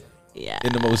tough shit. Yeah.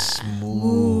 In the most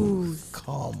smooth,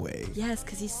 calm way. Yes,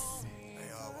 because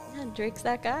Drake's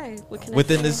that guy. What can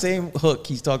Within I the say? same hook,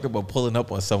 he's talking about pulling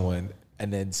up on someone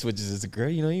and then switches it to, girl,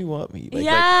 you know you want me. Like,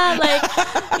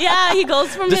 he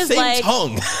goes from the his same like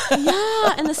tongue.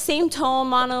 yeah, and the same tone,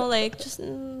 mono, like just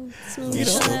Smooth You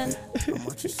know.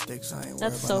 chillin'.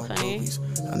 That's so funny.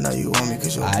 I know you want me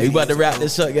because you're You about to wrap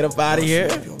this up, get up out of here.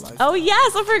 Oh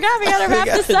yes, I forgot we gotta wrap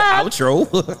this up.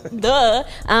 Outro. Duh.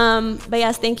 But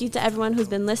yes, thank you to everyone who's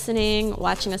been listening,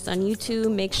 watching us on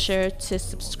YouTube. Make sure to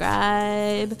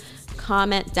subscribe,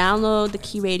 comment, download the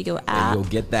Key Radio app. Yo,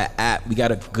 get that app. We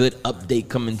got a good update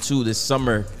coming too this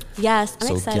summer. Yes, I'm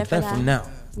So excited get for that that. from now.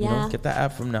 You Yeah. know, get that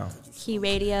app from now. Key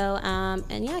Radio.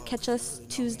 And yeah, catch us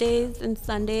Tuesdays and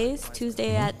Sundays.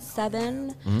 Tuesday at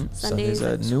 7. Sundays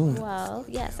at noon. 12.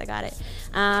 Yes, I got it.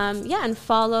 Yeah, and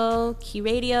follow Key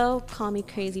Radio. Call me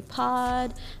Crazy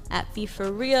Pod at Be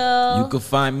For Real. You can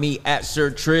find me at Sir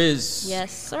Triz.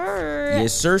 Yes, sir.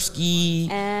 Yes, Sirski.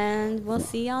 And we'll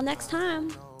see y'all next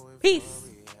time. Peace.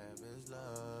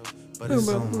 But it's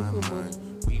on my mind.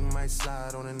 We might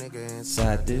slide on a nigga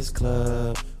Inside this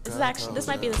club. This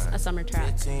might be a summer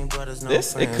track.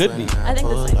 This? It could be. I think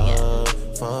this might be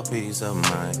it. For peace of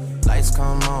mind. Lights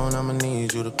come on, I'ma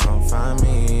need you to come find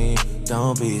me.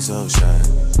 Don't be so shy.